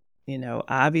that's what,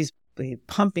 Avi's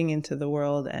pumping into the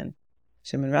world, and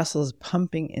Shimon Russell's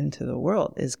pumping into the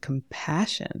world, is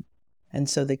compassion. And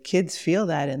so the kids feel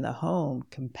that in the home,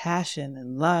 compassion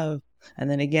and love. And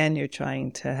then again, you're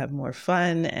trying to have more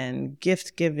fun and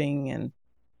gift giving and,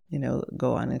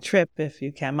 go on a trip if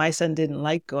you can. My son didn't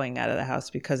like going out of the house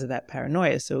because of that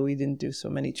paranoia, so we didn't do so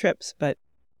many trips. But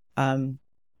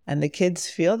And the kids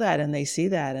feel that and they see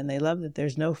that and they love that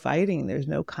there's no fighting, there's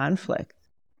no conflict.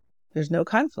 There's no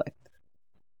conflict.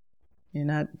 You're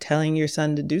not telling your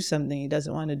son to do something he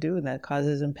doesn't want to do and that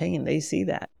causes him pain. They see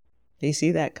that. They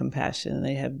see that compassion and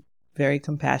they have very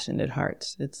compassionate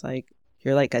hearts. It's like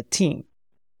you're like a team.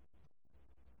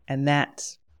 And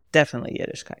that's definitely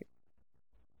Yiddishkeit.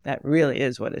 That really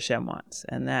is what Hashem wants.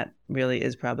 And that really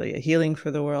is probably a healing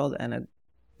for the world. And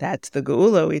that's the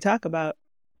geula we talk about.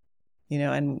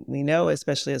 And we know,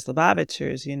 especially as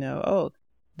Lubavitchers,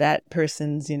 that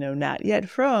person's, not yet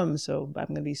from, so I'm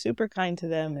going to be super kind to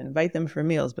them and invite them for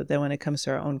meals. But then when it comes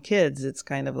to our own kids, it's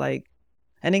kind of like,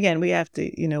 and again, we have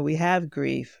to, we have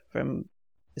grief from,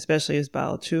 especially as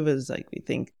Baal Teshuvahs, like we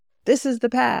think, this is the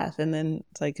path. And then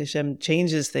it's like Hashem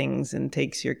changes things and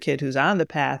takes your kid who's on the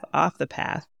path off the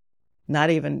path, not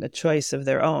even a choice of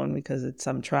their own because it's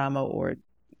some trauma or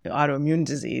autoimmune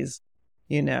disease.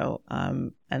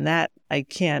 And that I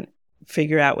can't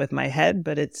figure out with my head,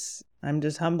 but I'm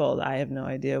just humbled. I have no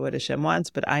idea what Hashem wants,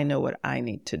 but I know what I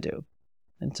need to do.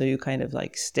 And so you kind of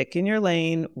like stick in your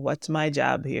lane. What's my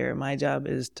job here? My job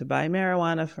is to buy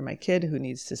marijuana for my kid who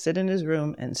needs to sit in his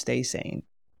room and stay sane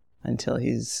until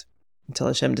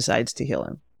Hashem decides to heal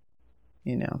him,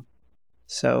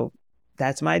 So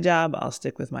that's my job. I'll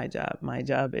stick with my job. My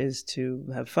job is to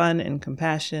have fun and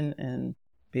compassion and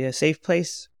be a safe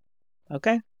place.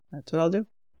 Okay, that's what I'll do.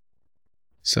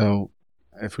 So,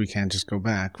 if we can just go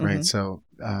back, right? Mm-hmm. So,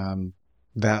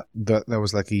 that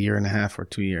was like a year and a half or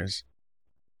 2 years,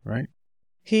 right?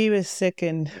 He was sick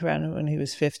around when he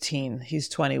was 15. He's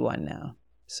 21 now.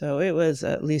 So it was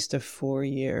at least a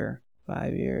 5-year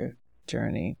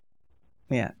journey.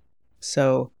 Yeah.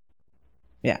 So,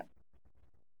 yeah.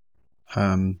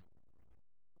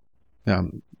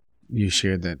 You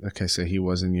shared that, okay, so he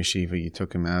was in yeshiva, you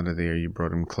took him out of there, you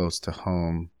brought him close to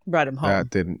home. Brought him home.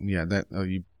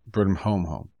 You brought him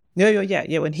home.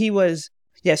 Yeah. When he was,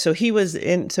 so he was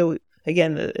so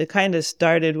again, it kind of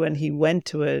started when he went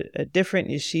to a different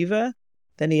yeshiva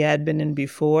than he had been in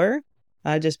before,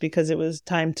 just because it was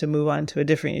time to move on to a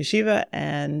different yeshiva.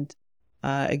 And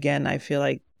again, I feel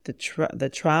like the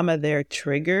trauma there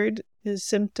triggered his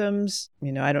symptoms.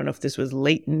 I don't know if this was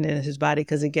latent in his body,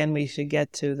 because again, we should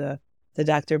get to the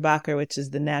Dr. Bacher, which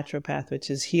is the naturopath, which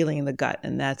is healing the gut.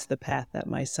 And that's the path that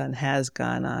my son has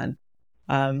gone on.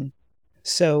 But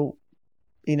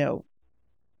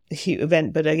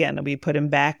again, we put him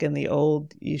back in the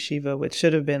old yeshiva, which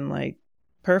should have been like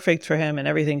perfect for him and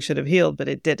everything should have healed, but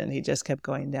it didn't. He just kept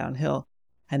going downhill.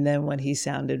 And then when he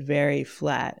sounded very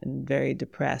flat and very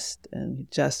depressed and he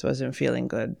just wasn't feeling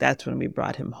good, that's when we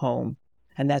brought him home.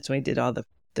 And that's when we did all the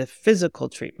physical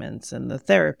treatments and the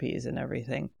therapies and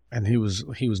everything. And he was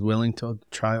willing to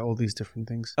try all these different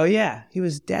things? Oh, yeah. He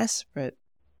was desperate.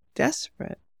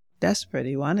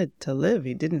 He wanted to live.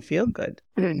 He didn't feel good.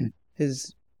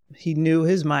 He knew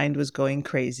his mind was going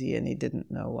crazy and he didn't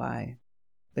know why.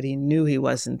 But he knew he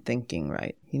wasn't thinking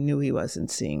right. He knew he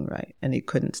wasn't seeing right and he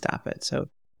couldn't stop it. So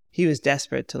he was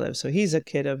desperate to live. So he's a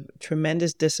kid of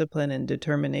tremendous discipline and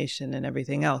determination and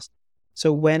everything else.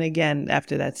 So when, again,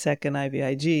 after that second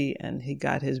IVIG and he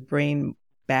got his brain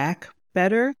back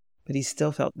better, but he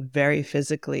still felt very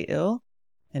physically ill.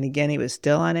 And again, he was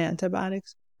still on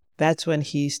antibiotics. That's when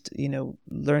he,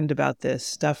 learned about this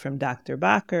stuff from Dr.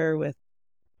 Bacher with,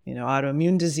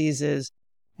 autoimmune diseases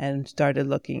and started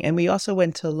looking. And we also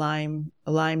went to a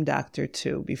Lyme doctor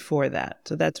too before that.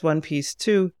 So that's one piece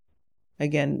too.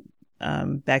 Again,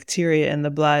 bacteria in the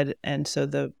blood. And so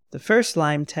the first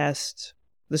Lyme test,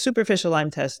 the superficial Lyme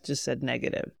test just said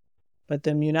negative. But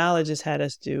the immunologist had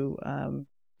us do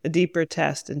a deeper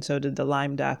test, and so did the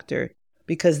Lyme doctor,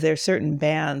 because there's certain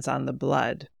bands on the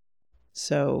blood.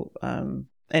 So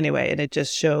anyway, and it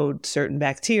just showed certain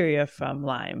bacteria from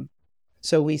Lyme.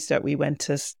 So we went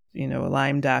to, a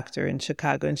Lyme doctor in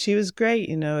Chicago, and she was great,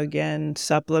 again,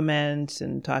 supplements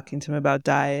and talking to him about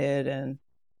diet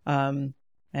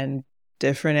and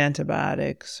different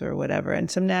antibiotics or whatever, and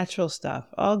some natural stuff,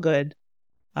 all good.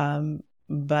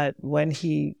 But when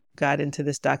he got into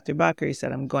this Dr. Bacher, he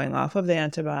said, I'm going off of the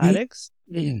antibiotics.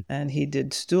 And he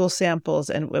did stool samples.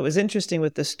 And what was interesting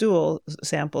with the stool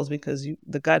samples, because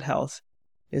the gut health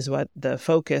is what the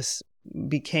focus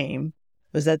became,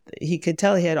 was that he could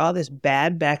tell he had all this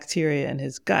bad bacteria in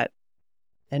his gut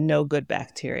and no good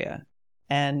bacteria.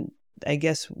 And I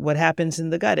guess what happens in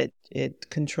the gut, it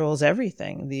controls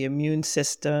everything, the immune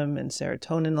system and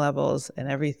serotonin levels and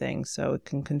everything. So it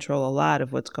can control a lot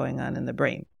of what's going on in the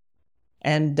brain.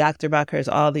 And Dr. Bacher has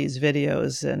all these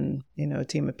videos and, a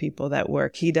team of people that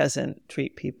work. He doesn't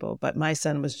treat people, but my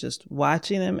son was just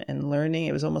watching him and learning.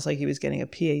 It was almost like he was getting a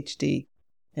PhD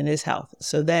in his health.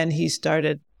 So then he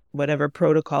started whatever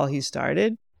protocol he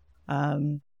started.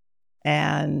 And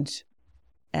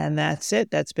that's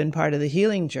it. That's been part of the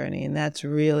healing journey. And that's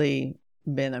really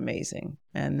been amazing.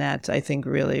 And that's, I think,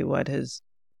 really what has,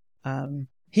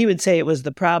 he would say it was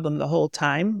the problem the whole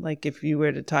time. Like if you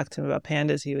were to talk to him about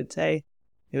pandas, he would say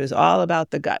it was all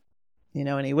about the gut,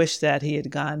 and he wished that he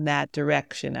had gone that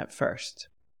direction at first.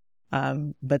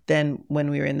 But then when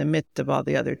we were in the midst of all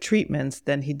the other treatments,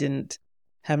 then he didn't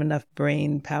have enough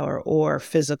brain power or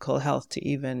physical health to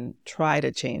even try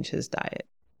to change his diet.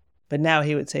 But now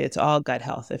he would say it's all gut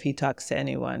health. If he talks to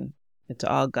anyone, it's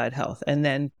all gut health. And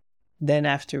then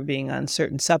after being on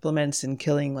certain supplements and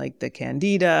killing like the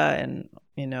candida and,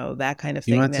 that kind of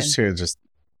thing. You want to share just...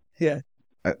 Yeah.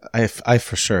 I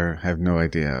for sure have no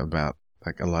idea about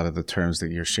like a lot of the terms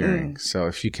that you're sharing. So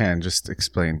if you can just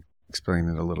explain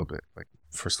it a little bit. Like,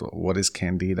 first of all, what is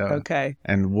candida? Okay.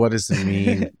 And what does it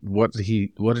mean? What did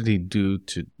he do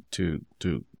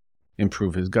to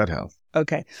improve his gut health?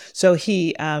 Okay. So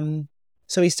he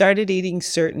started eating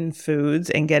certain foods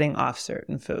and getting off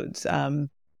certain foods. Wow,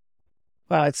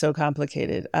 it's so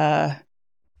complicated.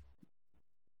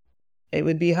 It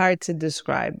would be hard to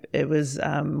describe. It was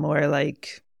more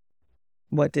like,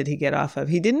 what did he get off of?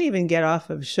 He didn't even get off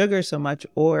of sugar so much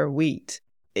or wheat.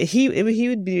 He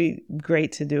would be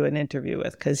great to do an interview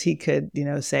with because he could,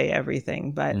 say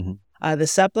everything. But the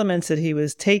supplements that he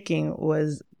was taking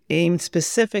was aimed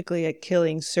specifically at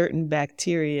killing certain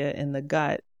bacteria in the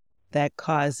gut that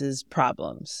causes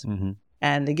problems.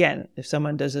 And again, if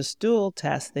someone does a stool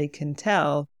test, they can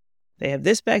tell they have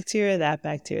this bacteria, that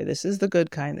bacteria. This is the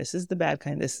good kind. This is the bad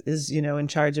kind. This is, in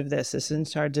charge of this. This is in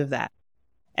charge of that.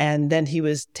 And then he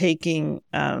was taking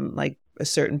like a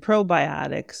certain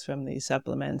probiotics from these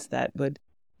supplements that would,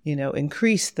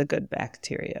 increase the good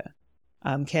bacteria.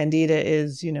 Candida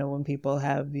is, when people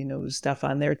have, stuff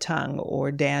on their tongue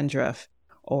or dandruff,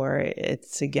 or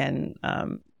it's, again,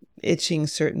 itching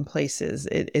certain places.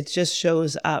 It just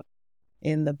shows up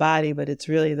in the body, but it's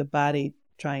really the body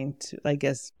trying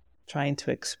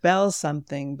to expel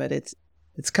something, but it's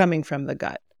coming from the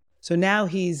gut. So now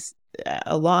he's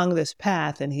along this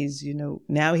path, and he's,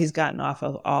 now he's gotten off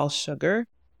of all sugar.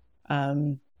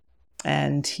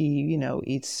 And he,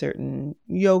 eats certain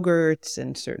yogurts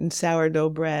and certain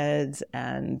sourdough breads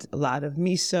and a lot of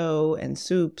miso and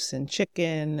soups and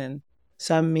chicken and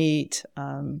some meat.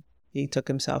 He took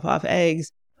himself off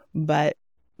eggs, but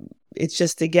it's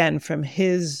just, again, from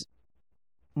his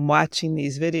watching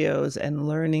these videos and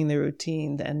learning the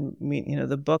routine, and,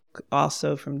 the book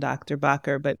also from Dr.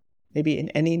 Bacher, but maybe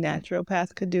any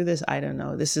naturopath could do this. I don't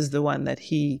know. This is the one that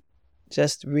he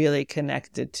just really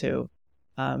connected to.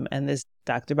 And this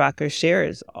Dr. Bacher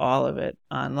shares all of it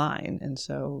online. And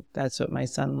so that's what my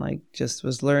son just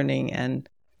was learning and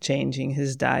changing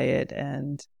his diet.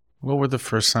 And what were the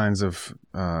first signs of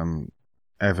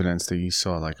evidence that you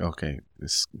saw okay,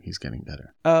 he's getting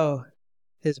better? Oh,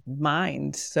 his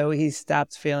mind. So he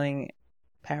stopped feeling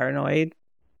paranoid,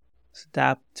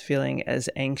 stopped feeling as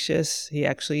anxious. He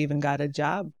actually even got a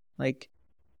job.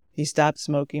 He stopped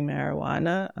smoking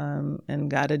marijuana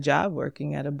and got a job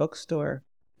working at a bookstore,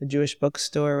 a Jewish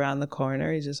bookstore around the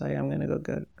corner. He's just like, I'm going to go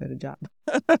get a job.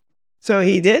 So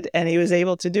he did, and he was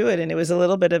able to do it. And it was a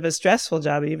little bit of a stressful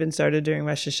job. He even started during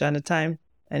Rosh Hashanah time,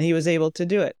 and he was able to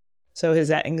do it. So his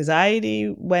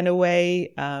anxiety went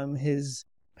away. His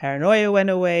paranoia went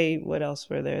away. What else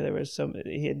were there? There was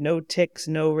he had no tics,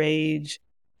 no rage.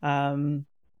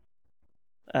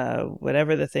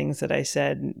 Whatever the things that I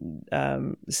said.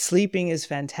 Sleeping is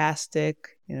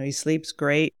fantastic. He sleeps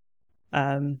great.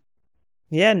 No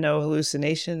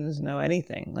hallucinations, no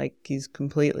anything. He's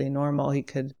completely normal. He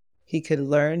could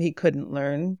learn. He couldn't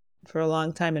learn for a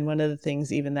long time. And one of the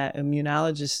things even that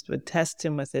immunologist would test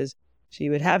him with is she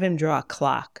would have him draw a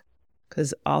clock.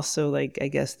 Because also, I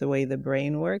guess the way the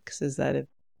brain works is that if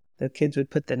the kids would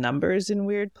put the numbers in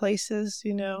weird places,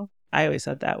 I always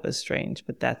thought that was strange,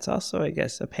 but that's also, I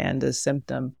guess, a panda's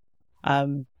symptom.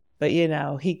 But,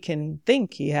 he can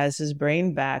think. He has his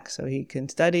brain back, so he can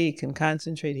study, he can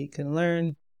concentrate, he can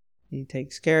learn. He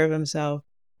takes care of himself.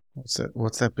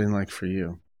 What's that been like for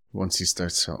you once you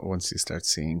start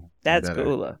seeing that's better?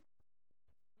 Geula.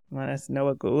 Want to know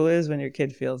what Geula is? When your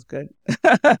kid feels good.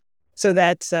 So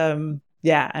that's, I'm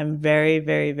very,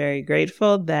 very, very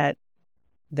grateful that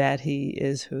he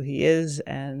is who he is,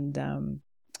 and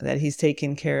that he's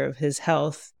taken care of his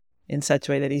health in such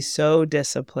a way that he's so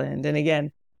disciplined. And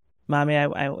again, Mommy,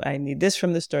 I need this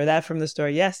from the store, that from the store.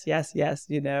 Yes, yes, yes.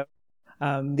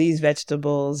 These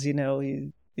vegetables, he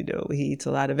eats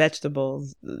a lot of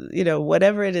vegetables,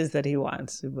 whatever it is that he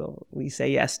wants, we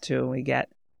say yes to and we get.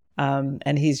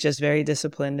 And he's just very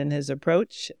disciplined in his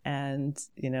approach and,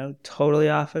 totally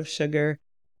off of sugar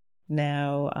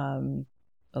now.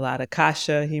 A lot of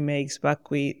kasha he makes,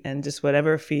 buckwheat, and just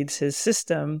whatever feeds his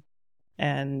system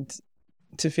and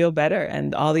to feel better.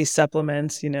 And all these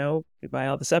supplements, we buy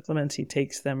all the supplements. He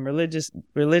takes them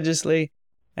religiously.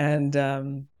 And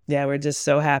we're just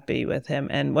so happy with him.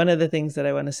 And one of the things that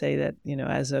I want to say that,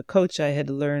 as a coach, I had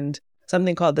learned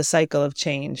something called the cycle of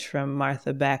change from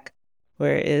Martha Beck,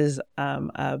 where it is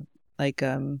a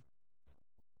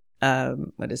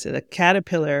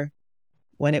caterpillar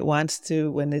when Hashem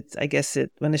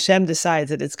decides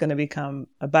that it's going to become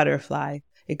a butterfly,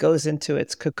 it goes into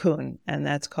its cocoon, and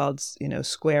that's called,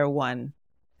 square one.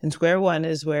 And square one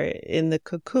is where in the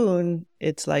cocoon,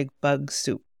 it's like bug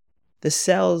soup. The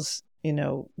cells,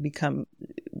 become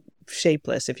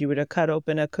shapeless. If you were to cut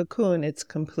open a cocoon, it's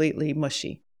completely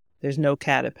mushy. There's no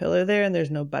caterpillar there and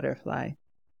there's no butterfly.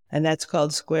 And that's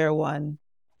called square one.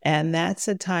 And that's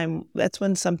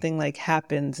when something like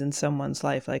happens in someone's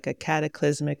life, like a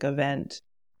cataclysmic event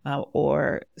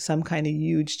or some kind of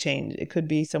huge change. It could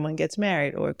be someone gets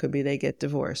married, or it could be they get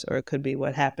divorced, or it could be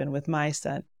what happened with my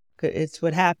son. It's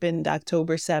what happened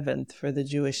October 7th for the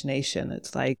Jewish nation.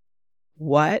 It's like,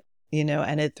 what?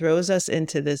 And it throws us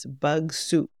into this bug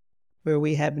soup where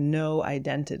we have no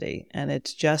identity. And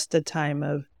it's just a time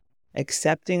of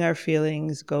accepting our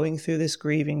feelings, going through this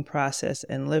grieving process,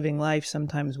 and living life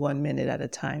sometimes 1 minute at a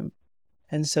time.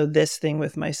 And so this thing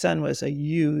with my son was a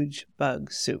huge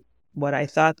bug soup. What I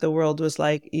thought the world was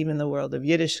like, even the world of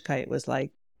Yiddishkeit was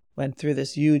like, went through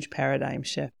this huge paradigm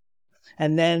shift.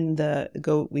 And then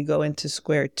we go into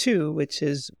square two, which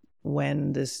is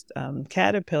when this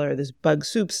caterpillar, this bug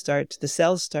soup the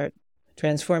cells start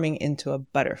transforming into a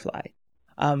butterfly.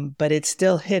 But it's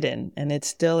still hidden and it's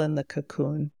still in the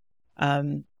cocoon.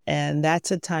 And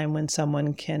that's a time when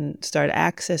someone can start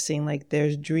accessing like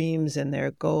their dreams and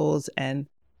their goals and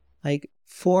like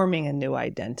forming a new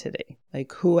identity.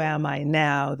 Like, who am I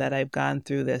now that I've gone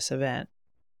through this event?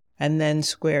 And then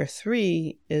square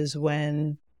three is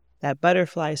when that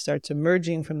butterfly starts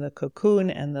emerging from the cocoon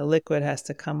and the liquid has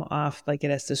to come off, like it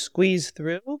has to squeeze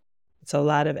through. It's a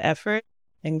lot of effort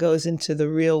and goes into the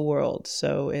real world.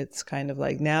 So it's kind of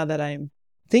like, now that I'm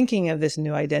thinking of this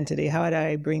new identity, how do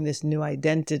I bring this new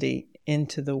identity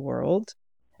into the world?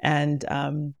 And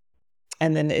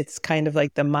then it's kind of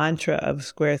like the mantra of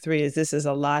square three is, this is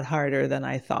a lot harder than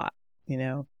I thought,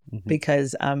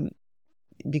 because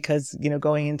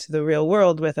going into the real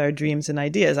world with our dreams and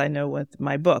ideas. I know with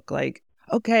my book, like,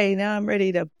 okay, now I'm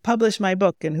ready to publish my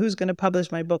book, and who's going to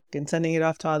publish my book, and sending it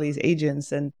off to all these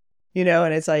agents, and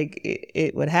and it's like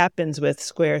what happens with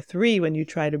square three when you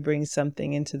try to bring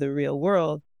something into the real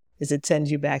world is it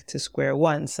sends you back to square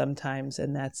one sometimes,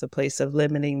 and that's a place of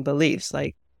limiting beliefs.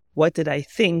 Like, what did I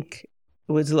think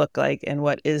it would look like, and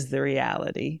what is the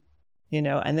reality?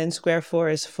 And then square four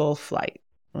is full flight,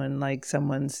 when like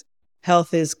someone's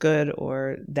health is good,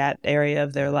 or that area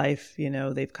of their life,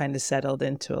 they've kind of settled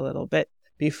into a little bit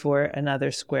before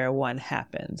another square one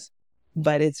happens.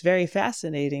 But it's very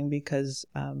fascinating because,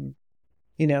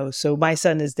 so my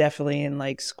son is definitely in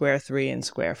like square three and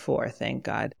square four, thank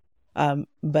God.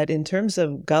 But in terms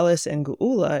of Gullus and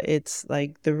Geula, it's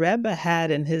like the Rebbe had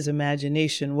in his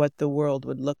imagination what the world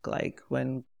would look like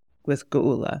with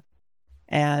Geula.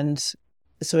 And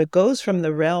so it goes from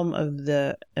the realm of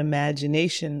the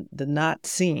imagination, the not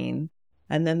seen,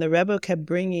 and then the Rebbe kept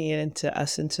bringing it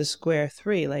into square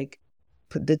three, like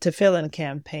the Tefillin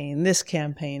campaign, this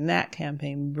campaign, that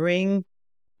campaign, bring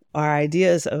our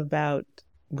ideas about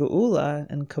Geula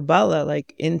and Kabbalah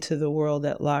like into the world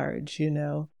at large,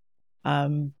 and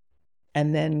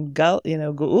then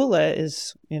Geula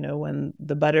is, when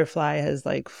the butterfly has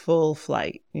like full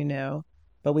flight,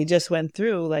 But we just went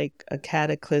through like a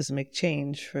cataclysmic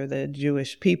change for the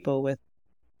Jewish people with,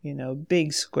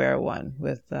 big square one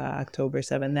with October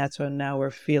 7th. That's when now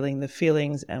we're feeling the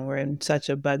feelings and we're in such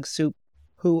a bug soup.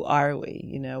 Who are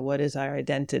we? What is our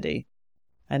identity?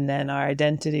 And then our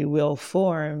identity will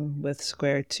form with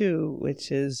square two,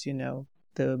 which is,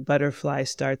 the butterfly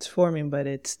starts forming, but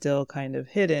it's still kind of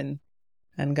hidden.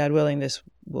 And God willing, this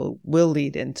will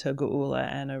lead into Geula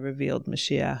and a revealed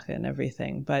Mashiach and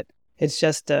everything. But it's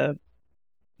just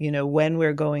when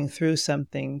we're going through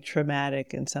something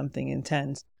traumatic and something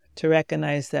intense, to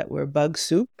recognize that we're bug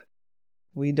soup.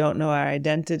 We don't know our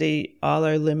identity. All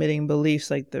our limiting beliefs,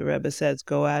 like the Rebbe says,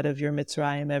 go out of your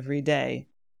Mitzrayim every day.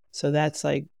 So that's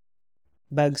like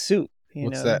bug soup.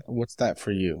 What's that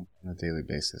for you on a daily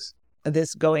basis?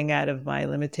 This going out of my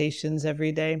limitations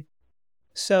every day.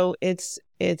 So it's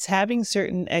having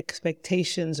certain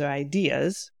expectations or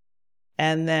ideas,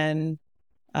 and then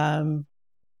rewiring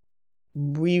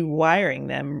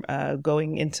them,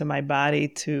 going into my body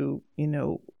to,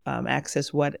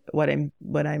 access what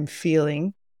I'm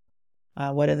feeling.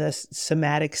 What are the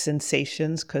somatic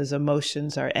sensations? Because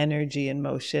emotions are energy in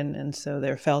motion, and so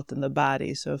they're felt in the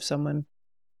body. So if someone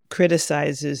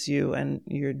criticizes you and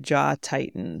your jaw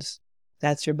tightens,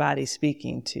 that's your body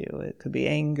speaking to you. It could be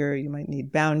anger. You might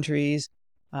need boundaries.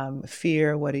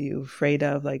 Fear. What are you afraid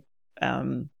of?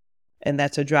 And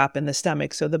that's a drop in the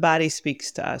stomach. So the body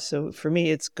speaks to us. So for me,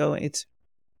 it's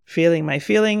feeling my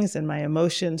feelings and my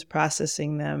emotions,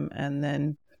 processing them, and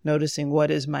then noticing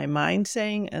what is my mind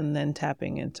saying, and then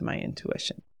tapping into my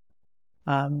intuition.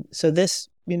 So this,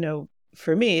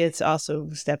 for me, it's also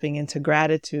stepping into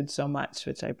gratitude so much,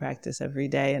 which I practice every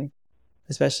day. And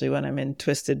especially when I'm in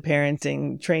twisted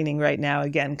parenting training right now,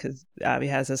 again, because Avi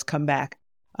has us come back.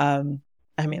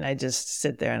 I just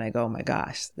sit there and I go, oh my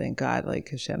gosh, thank God, like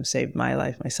Hashem saved my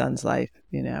life, my son's life,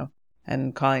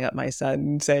 and calling up my son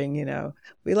and saying,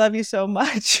 we love you so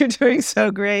much. You're doing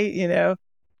so great,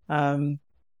 and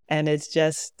it's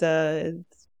just,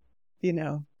 it's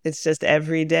just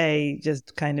every day,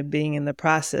 just kind of being in the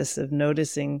process of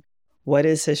noticing what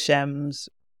is Hashem's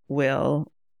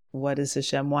will, what does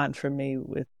Hashem want from me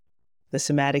with the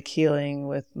somatic healing,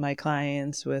 with my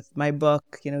clients, with my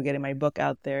book, getting my book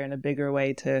out there in a bigger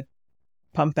way to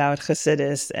pump out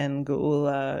Chassidus and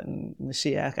Geula and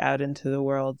Mashiach out into the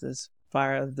world as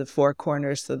far as the four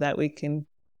corners so that we can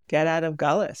get out of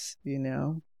Gullus,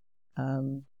 and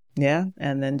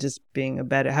then just being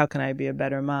how can I be a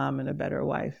better mom and a better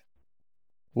wife?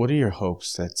 What are your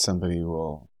hopes that somebody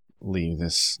will leave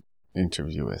this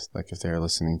interview with? Like if they're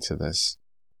listening to this,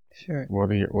 sure. What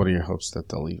are your hopes that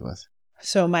they'll leave with?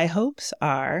 So my hopes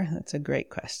are, that's a great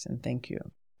question. Thank you.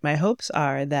 My hopes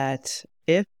are that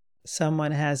if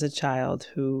someone has a child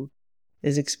who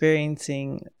is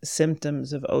experiencing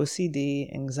symptoms of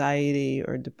OCD, anxiety,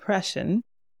 or depression,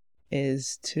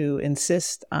 is to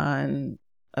insist on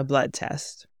a blood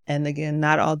test. And again,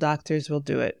 not all doctors will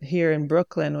do it. Here in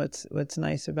Brooklyn, what's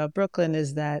nice about Brooklyn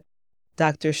is that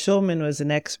Dr. Schulman was an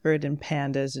expert in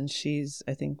pandas, and she's,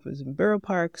 I think, was in Borough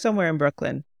Park, somewhere in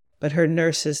Brooklyn. But her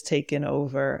nurse has taken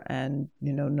over and,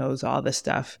 knows all the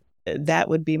stuff. That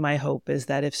would be my hope, is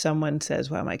that if someone says,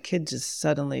 wow, my kid just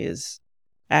suddenly is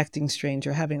acting strange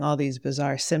or having all these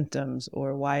bizarre symptoms,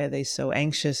 or why are they so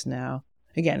anxious now?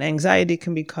 Again, anxiety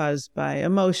can be caused by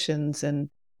emotions and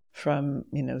from,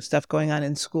 stuff going on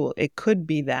in school. It could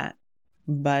be that,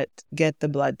 but get the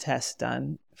blood test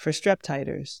done for strep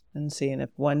titers and see. And if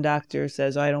one doctor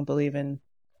says, oh, I don't believe in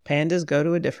pandas, go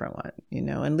to a different one,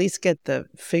 at least get the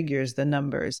figures, the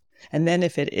numbers. And then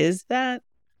if it is that,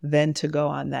 then to go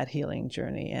on that healing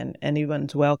journey. And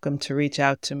anyone's welcome to reach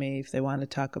out to me if they want to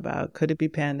talk about, could it be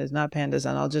pandas, not pandas?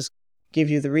 And I'll just give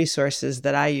you the resources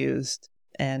that I used.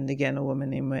 And again, a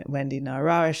woman named Wendy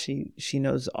Narar, she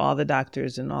knows all the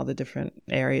doctors in all the different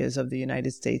areas of the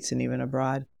United States and even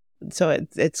abroad. So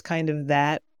it's kind of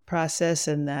that process,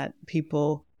 and that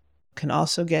people can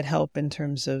also get help in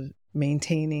terms of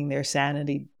maintaining their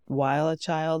sanity while a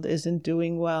child isn't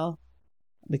doing well,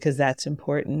 because that's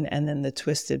important. And then the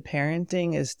twisted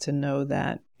parenting is to know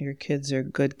that your kids are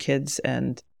good kids,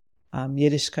 and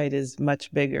Yiddishkeit is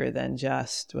much bigger than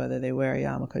just whether they wear a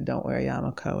yarmulke, don't wear a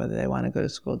yarmulke, whether they want to go to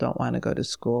school, don't want to go to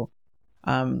school.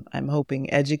 I'm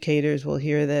hoping educators will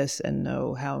hear this and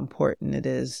know how important it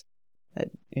is that,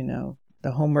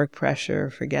 the homework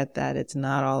pressure, forget that. It's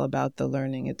not all about the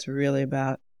learning. It's really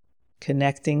about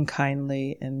connecting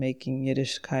kindly and making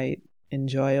Yiddishkeit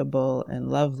enjoyable and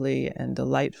lovely and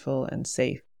delightful and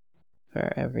safe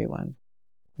for everyone.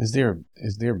 Is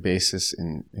there a basis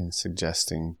in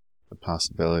suggesting the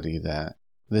possibility that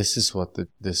this is what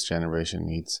this generation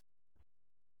needs?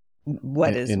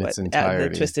 What is its entirety?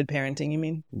 The twisted parenting, you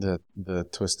mean? The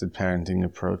twisted parenting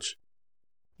approach.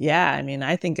 Yeah,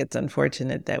 I think it's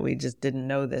unfortunate that we just didn't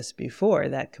know this before,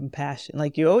 that compassion.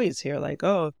 Like you always hear, like,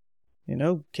 oh,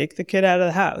 kick the kid out of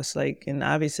the house. Like, and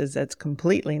Avi says that's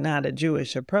completely not a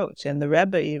Jewish approach. And the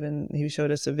Rebbe he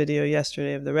showed us a video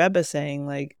yesterday of the Rebbe saying,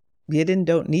 like, Yidden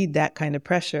don't need that kind of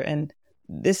pressure. And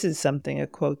this is a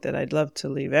quote that I'd love to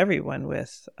leave everyone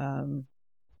with,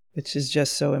 which is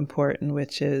just so important,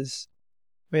 which is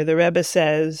where the Rebbe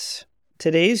says,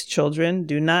 today's children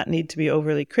do not need to be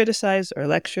overly criticized or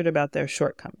lectured about their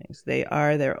shortcomings. They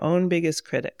are their own biggest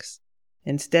critics.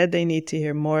 Instead, they need to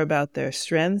hear more about their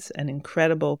strengths and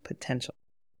incredible potential.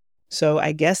 So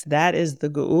I guess that is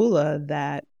the geula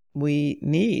that we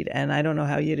need. And I don't know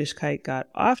how Yiddishkeit got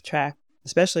off track,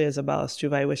 especially as a Balas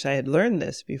Tshuva. I wish I had learned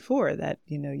this before, that,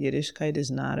 Yiddishkeit is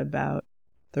not about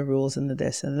the rules and the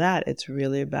this and that. It's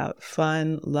really about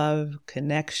fun, love,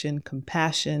 connection,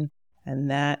 compassion, and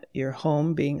that your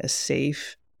home being a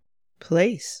safe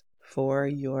place for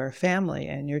your family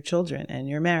and your children and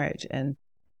your marriage. And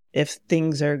if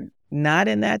things are not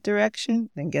in that direction,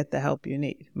 then get the help you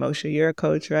need. Moshe, you're a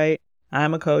coach, right?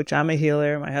 I'm a coach. I'm a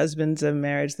healer. My husband's a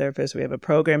marriage therapist. We have a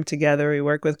program together. We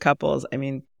work with couples. I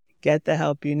mean, get the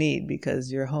help you need,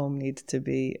 because your home needs to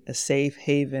be a safe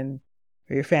haven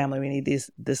for your family. We need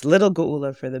this little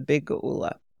geula for the big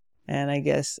geula. And I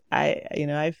guess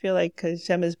I feel like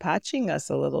Hashem is patching us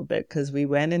a little bit, because we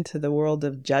went into the world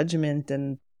of judgment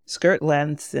and skirt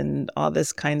lengths and all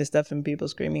this kind of stuff, and people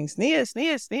screaming, sneeze,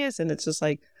 sneeze, sneeze. And it's just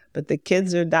like, but the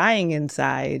kids are dying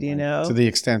inside, you know? To the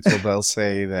extent where they'll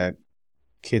say that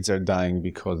kids are dying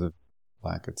because of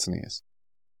lack of sneeze.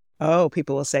 Oh,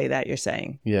 people will say that, you're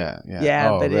saying. Yeah.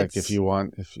 Yeah, Oh, but look, if you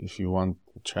want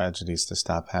tragedies to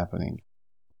stop happening,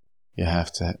 you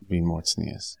have to be more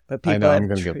sneeze. But people I know I'm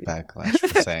going to get backlash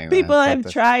for saying that. People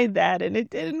have tried that and it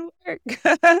didn't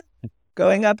work.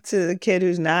 Going up to the kid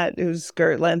whose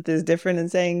skirt length is different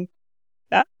and saying,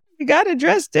 you got to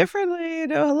dress differently.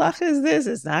 Halakha is this.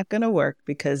 It's not going to work,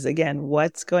 because, again,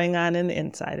 what's going on in the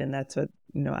inside? And that's what,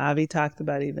 Avi talked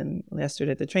about even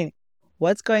yesterday at the training.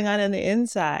 What's going on in the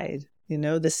inside?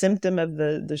 The symptom of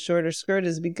the shorter skirt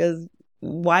is because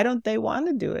why don't they want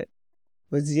to do it?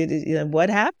 What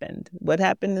happened? What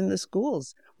happened in the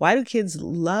schools? Why do kids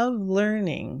love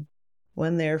learning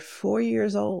when they're 4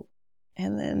 years old,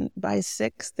 and then by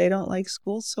 6 they don't like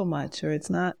school so much, or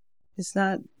it's not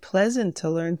pleasant to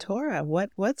learn Torah?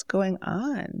 What's going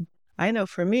on? I know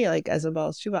for me, like as a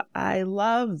Baal Tshuva, I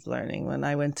loved learning when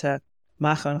I went to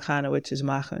Machon Chana, which is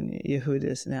Machon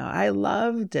Yehudis now. I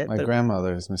loved it. My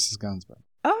grandmother is Mrs. Gansberg.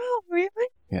 Oh, really?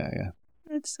 Yeah.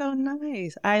 That's so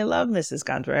nice. I love Mrs.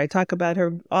 Gansberg. I talk about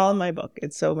her all in my book.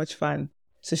 It's so much fun.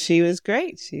 So she was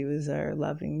great. She was our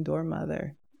loving door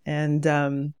mother. And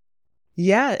and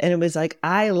it was like,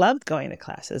 I loved going to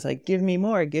classes. Like, give me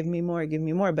more, give me more, give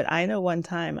me more. But I know one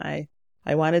time I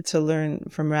wanted to learn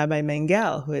from Rabbi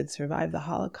Mengel, who had survived the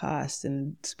Holocaust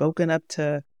and spoken up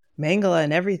to Mengele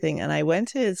and everything. And I went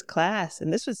to his class,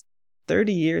 and this was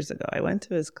 30 years ago. I went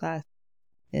to his class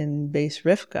in Beis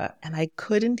Rivka, and I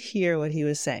couldn't hear what he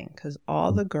was saying because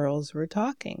all the girls were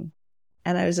talking.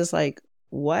 And I was just like,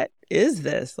 what is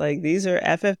this? Like, these are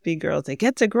FFB girls. They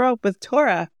get to grow up with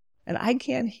Torah, and I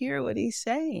can't hear what he's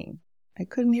saying. I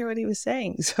couldn't hear what he was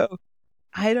saying. So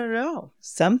I don't know.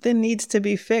 Something needs to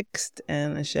be fixed.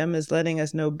 And Hashem is letting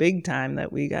us know big time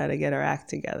that we got to get our act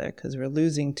together, because we're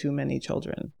losing too many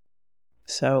children.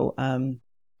 So,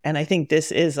 and I think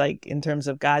this is like, in terms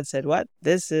of God said what?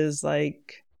 This is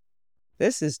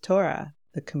Torah,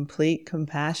 the complete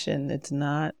compassion. It's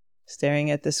not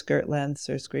staring at the skirt lengths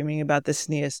or screaming about the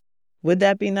sneeze. Would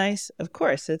that be nice? Of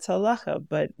course, it's halacha,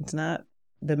 but it's not.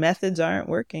 The methods aren't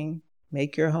working.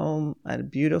 Make your home a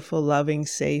beautiful, loving,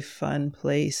 safe, fun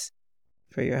place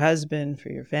for your husband, for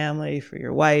your family, for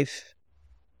your wife.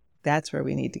 That's where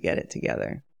we need to get it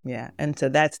together. Yeah. And so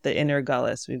that's the inner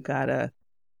gullus. We've got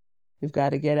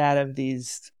to get out of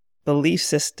these belief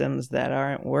systems that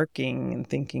aren't working and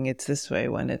thinking it's this way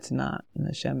when it's not. And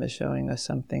Hashem is showing us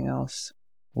something else.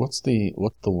 What's the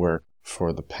work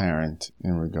for the parent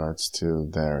in regards to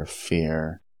their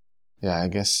fear? Yeah, I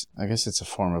guess it's a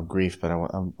form of grief, but I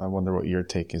wonder what your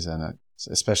take is on it,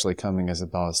 especially coming as a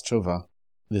Baal Tshuva.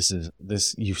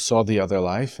 This you saw the other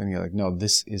life, and you're like, no,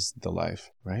 this is the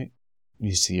life, right?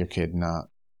 You see your kid not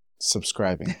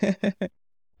subscribing.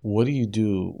 What do you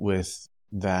do with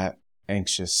that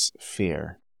anxious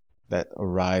fear that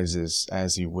arises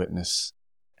as you witness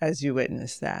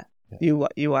that? Yeah.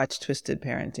 You watch Twisted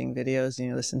Parenting videos, and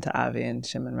you listen to Avi and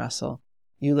Shimon Russell.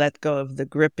 You let go of the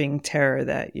gripping terror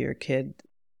that your kid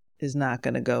is not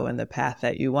going to go in the path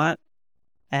that you want,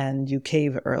 and you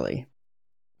cave early.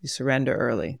 You surrender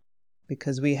early,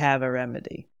 because we have a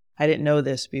remedy. I didn't know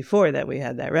this before that we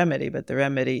had that remedy, but the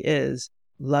remedy is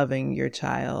loving your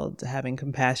child, having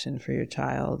compassion for your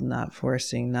child, not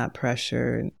forcing, not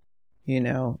pressure,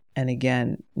 and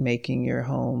again, making your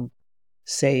home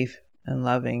safe and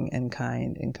loving and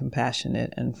kind and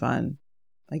compassionate and fun.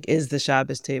 Like, is the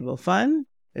Shabbos table fun?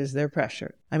 Is there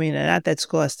pressure? I mean, not that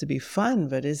school has to be fun,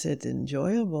 but is it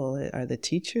enjoyable? Are the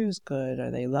teachers good? Are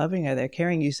they loving? Are they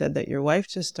caring? You said that your wife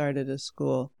just started a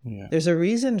school. Yeah. There's a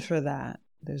reason for that.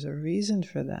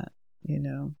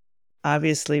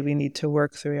 Obviously, we need to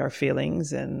work through our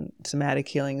feelings, and somatic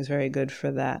healing is very good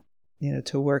for that.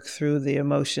 To work through the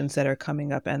emotions that are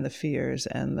coming up, and the fears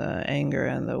and the anger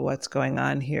and the what's going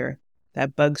on here,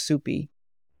 that bug soupy.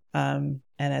 And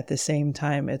at the same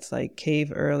time, it's like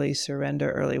cave early,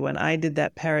 surrender early. When I did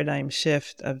that paradigm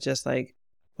shift of just like,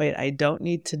 wait, I don't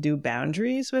need to do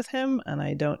boundaries with him, and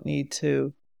I don't need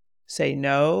to say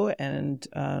no, and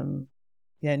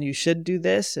yeah, and you should do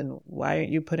this, and why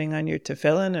aren't you putting on your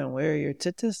tefillin, and where are your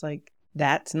tzitzis? Like,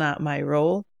 that's not my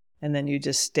role. And then you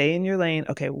just stay in your lane.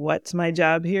 Okay, what's my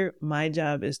job here? My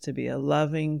job is to be a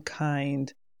loving,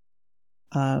 kind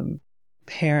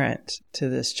parent to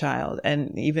this child.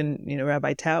 And even,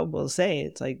 Rabbi Taub will say,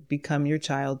 it's like, become your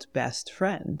child's best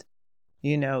friend.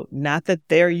 Not that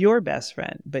they're your best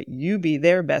friend, but you be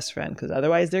their best friend, because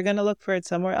otherwise they're going to look for it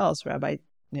somewhere else. Rabbi,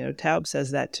 Taub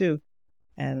says that too.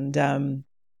 And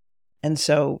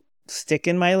so stick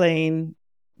in my lane.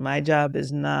 My job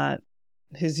is not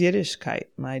his Yiddishkeit.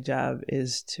 My job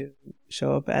is to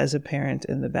show up as a parent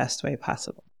in the best way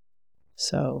possible.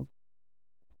 So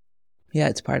yeah,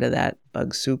 it's part of that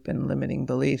bug soup and limiting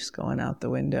beliefs going out the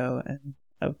window. And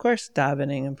of course,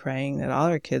 davening and praying that all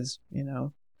our kids,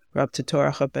 grow up to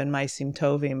Torah chuppah and Maisim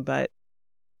Tovim. But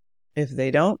if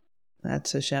they don't,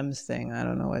 that's Hashem's thing. I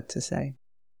don't know what to say.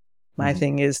 My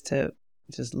thing is to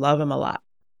just love them a lot.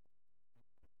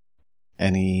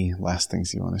 Any last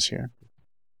things you want to share?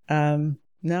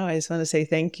 No, I just want to say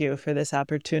thank you for this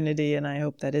opportunity, and I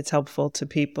hope that it's helpful to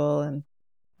people. And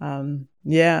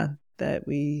that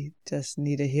we just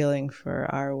need a healing for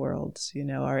our worlds,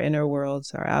 our inner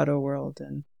worlds, our outer world,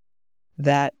 and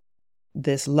that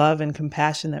this love and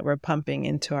compassion that we're pumping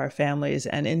into our families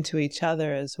and into each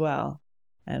other as well,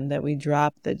 and that we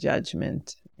drop the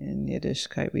judgment in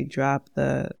Yiddishkeit, we drop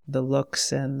the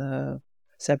looks and the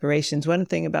separations. One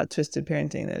thing about twisted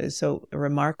parenting that is so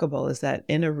remarkable is that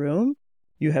in a room,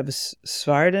 you have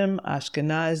Sephardim,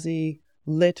 Ashkenazi,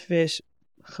 Litvish,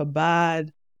 Chabad,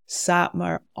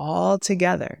 Satmar, all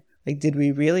together. Like, did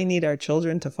we really need our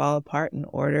children to fall apart in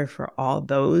order for all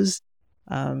those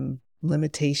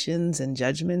limitations and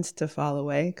judgments to fall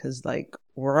away? Because, like,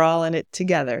 we're all in it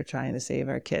together trying to save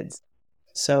our kids.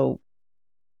 So,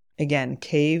 again,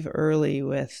 cave early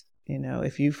with,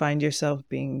 if you find yourself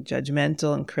being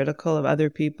judgmental and critical of other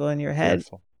people in your head,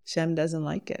 Careful. Shem doesn't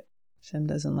like it. Shem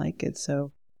doesn't like it.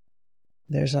 So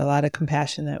there's a lot of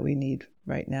compassion that we need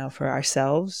right now for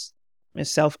ourselves.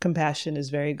 Self-compassion is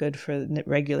very good for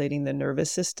regulating the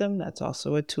nervous system. That's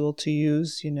also a tool to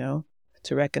use,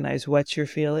 to recognize what you're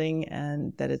feeling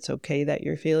and that it's okay that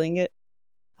you're feeling it.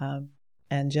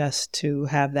 And just to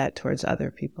have that towards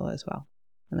other people as well.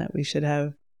 And that we should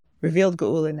have revealed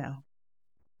Geula now.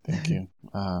 Thank you.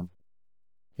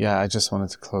 I just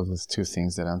wanted to close with two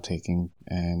things that I'm taking.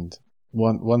 And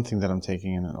one thing that I'm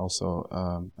taking, and also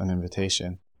an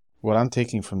invitation. What I'm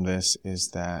taking from this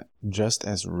is that just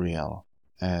as real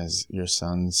as your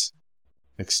son's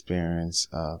experience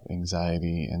of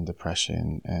anxiety and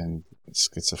depression and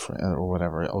schizophrenia or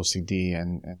whatever, OCD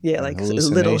and like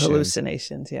little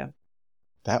hallucinations,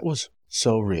 that was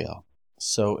so real.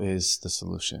 So is the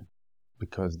solution,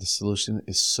 because the solution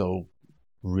is so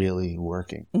really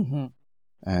working. Mm-hmm.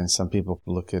 And some people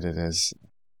look at it as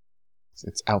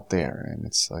it's out there and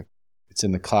it's like it's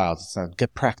in the clouds. It's not,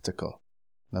 get practical.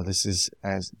 Now this is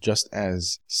just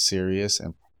as serious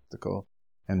and practical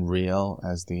and real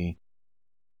as the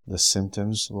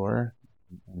symptoms were.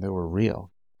 They were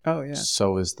real. Oh yeah.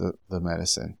 So is the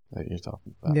medicine that you're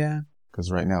talking about. Yeah.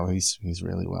 Because right now he's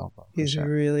really well. He's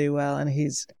really well, and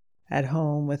he's at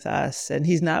home with us, and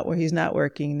he's not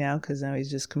working now because now he's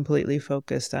just completely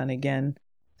focused on, again,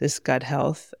 this gut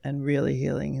health and really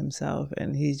healing himself.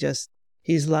 And he's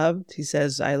loved. He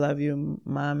says, "I love you,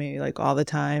 Mommy," like all the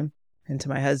time. And to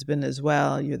my husband as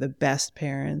well, "You're the best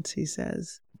parents," he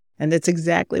says. And that's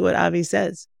exactly what Avi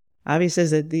says. Avi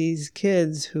says that these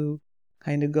kids who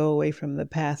kind of go away from the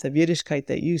path of Yiddishkeit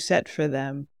that you set for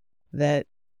them, that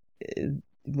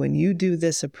when you do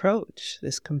this approach,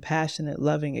 this compassionate,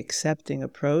 loving, accepting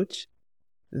approach,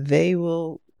 they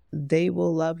will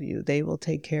love you. They will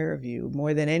take care of you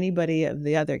more than anybody of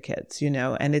the other kids,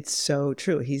 and it's so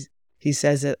true. He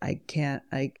says that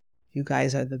you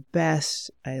guys are the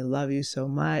best. I love you so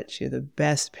much. You're the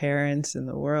best parents in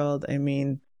the world. I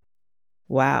mean,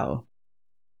 wow.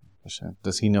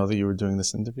 Does he know that you were doing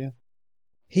this interview?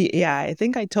 I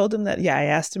think I told him that. Yeah, I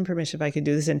asked him permission if I could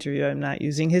do this interview. I'm not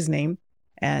using his name.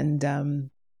 And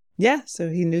so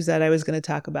he knew that I was going to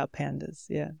talk about pandas.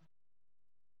 Yeah.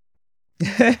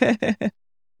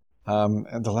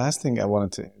 And the last thing I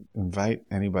wanted to invite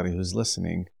anybody who's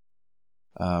listening,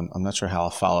 I'm not sure how I'll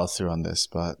follow through on this,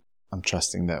 but I'm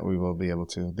trusting that we will be able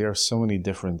to. There are so many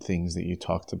different things that you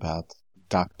talked about: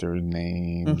 doctor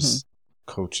names,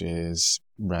 coaches,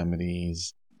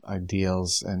 remedies,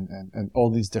 ideals, and all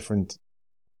these different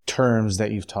terms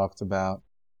that you've talked about.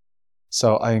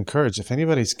 So I encourage, if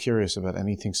anybody's curious about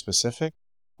anything specific,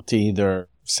 to either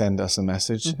send us a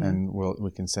message and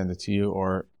we can send it to you,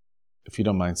 or if you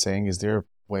don't mind saying, is there a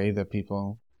way that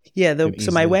people... Yeah,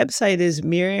 so my website is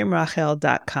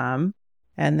miriamracquel.com,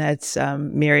 and that's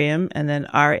Miriam, and then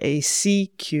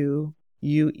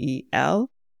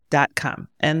RACQUEL.com.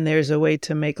 And there's a way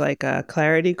to make like a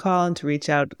clarity call and to reach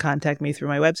out, contact me through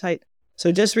my website.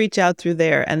 So just reach out through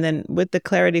there. And then with the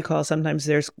clarity call, sometimes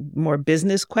there's more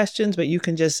business questions, but you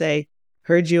can just say,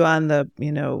 heard you on the,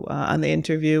 on the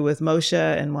interview with Moshe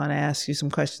and want to ask you some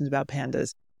questions about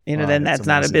pandas. Then that's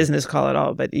not a business call at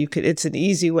all, but it's an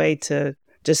easy way to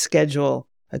just schedule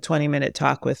a 20-minute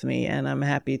talk with me, and I'm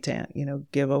happy to,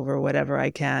 give over whatever I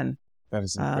can. That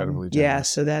is incredibly generous. Yeah,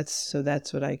 so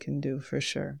that's what I can do for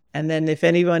sure. And then if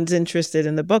anyone's interested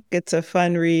in the book, it's a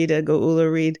fun read, a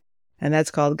Geula read, and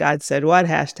that's called God Said What?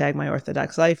 #My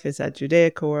Orthodox Life. It's at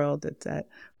Judaica World. It's at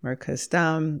Merkaz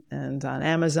Dam and on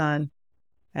Amazon.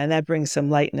 And that brings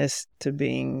some lightness to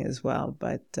being as well.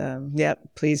 But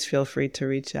please feel free to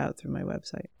reach out through my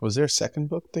website. Was there a second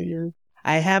book that you're...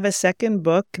 I have a second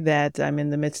book that I'm in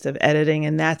the midst of editing,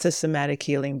 and that's a somatic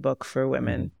healing book for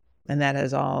women. Mm-hmm. And that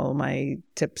has all my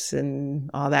tips and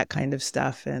all that kind of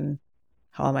stuff and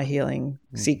all my healing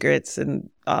secrets and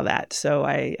all that. So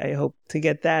I hope to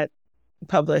get that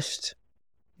published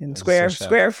in square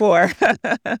 4.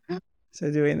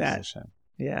 So doing that.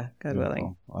 Yeah, God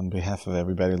willing. On behalf of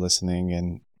everybody listening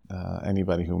and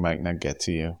anybody who might not get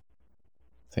to you,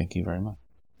 thank you very much.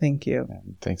 Thank you.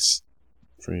 And thanks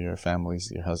for your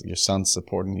families, your son's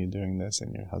supporting you doing this,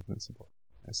 and your husband's supporting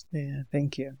this. Yeah,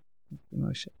 thank you,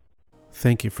 Moshe.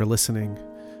 Thank you for listening.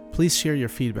 Please share your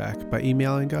feedback by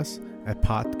emailing us at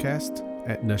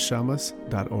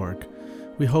podcast@neshamas.org.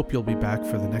 We hope you'll be back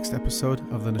for the next episode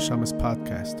of the Neshamas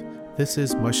Podcast. This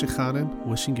is Moshe Chanan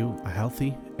wishing you a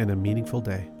healthy and a meaningful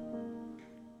day.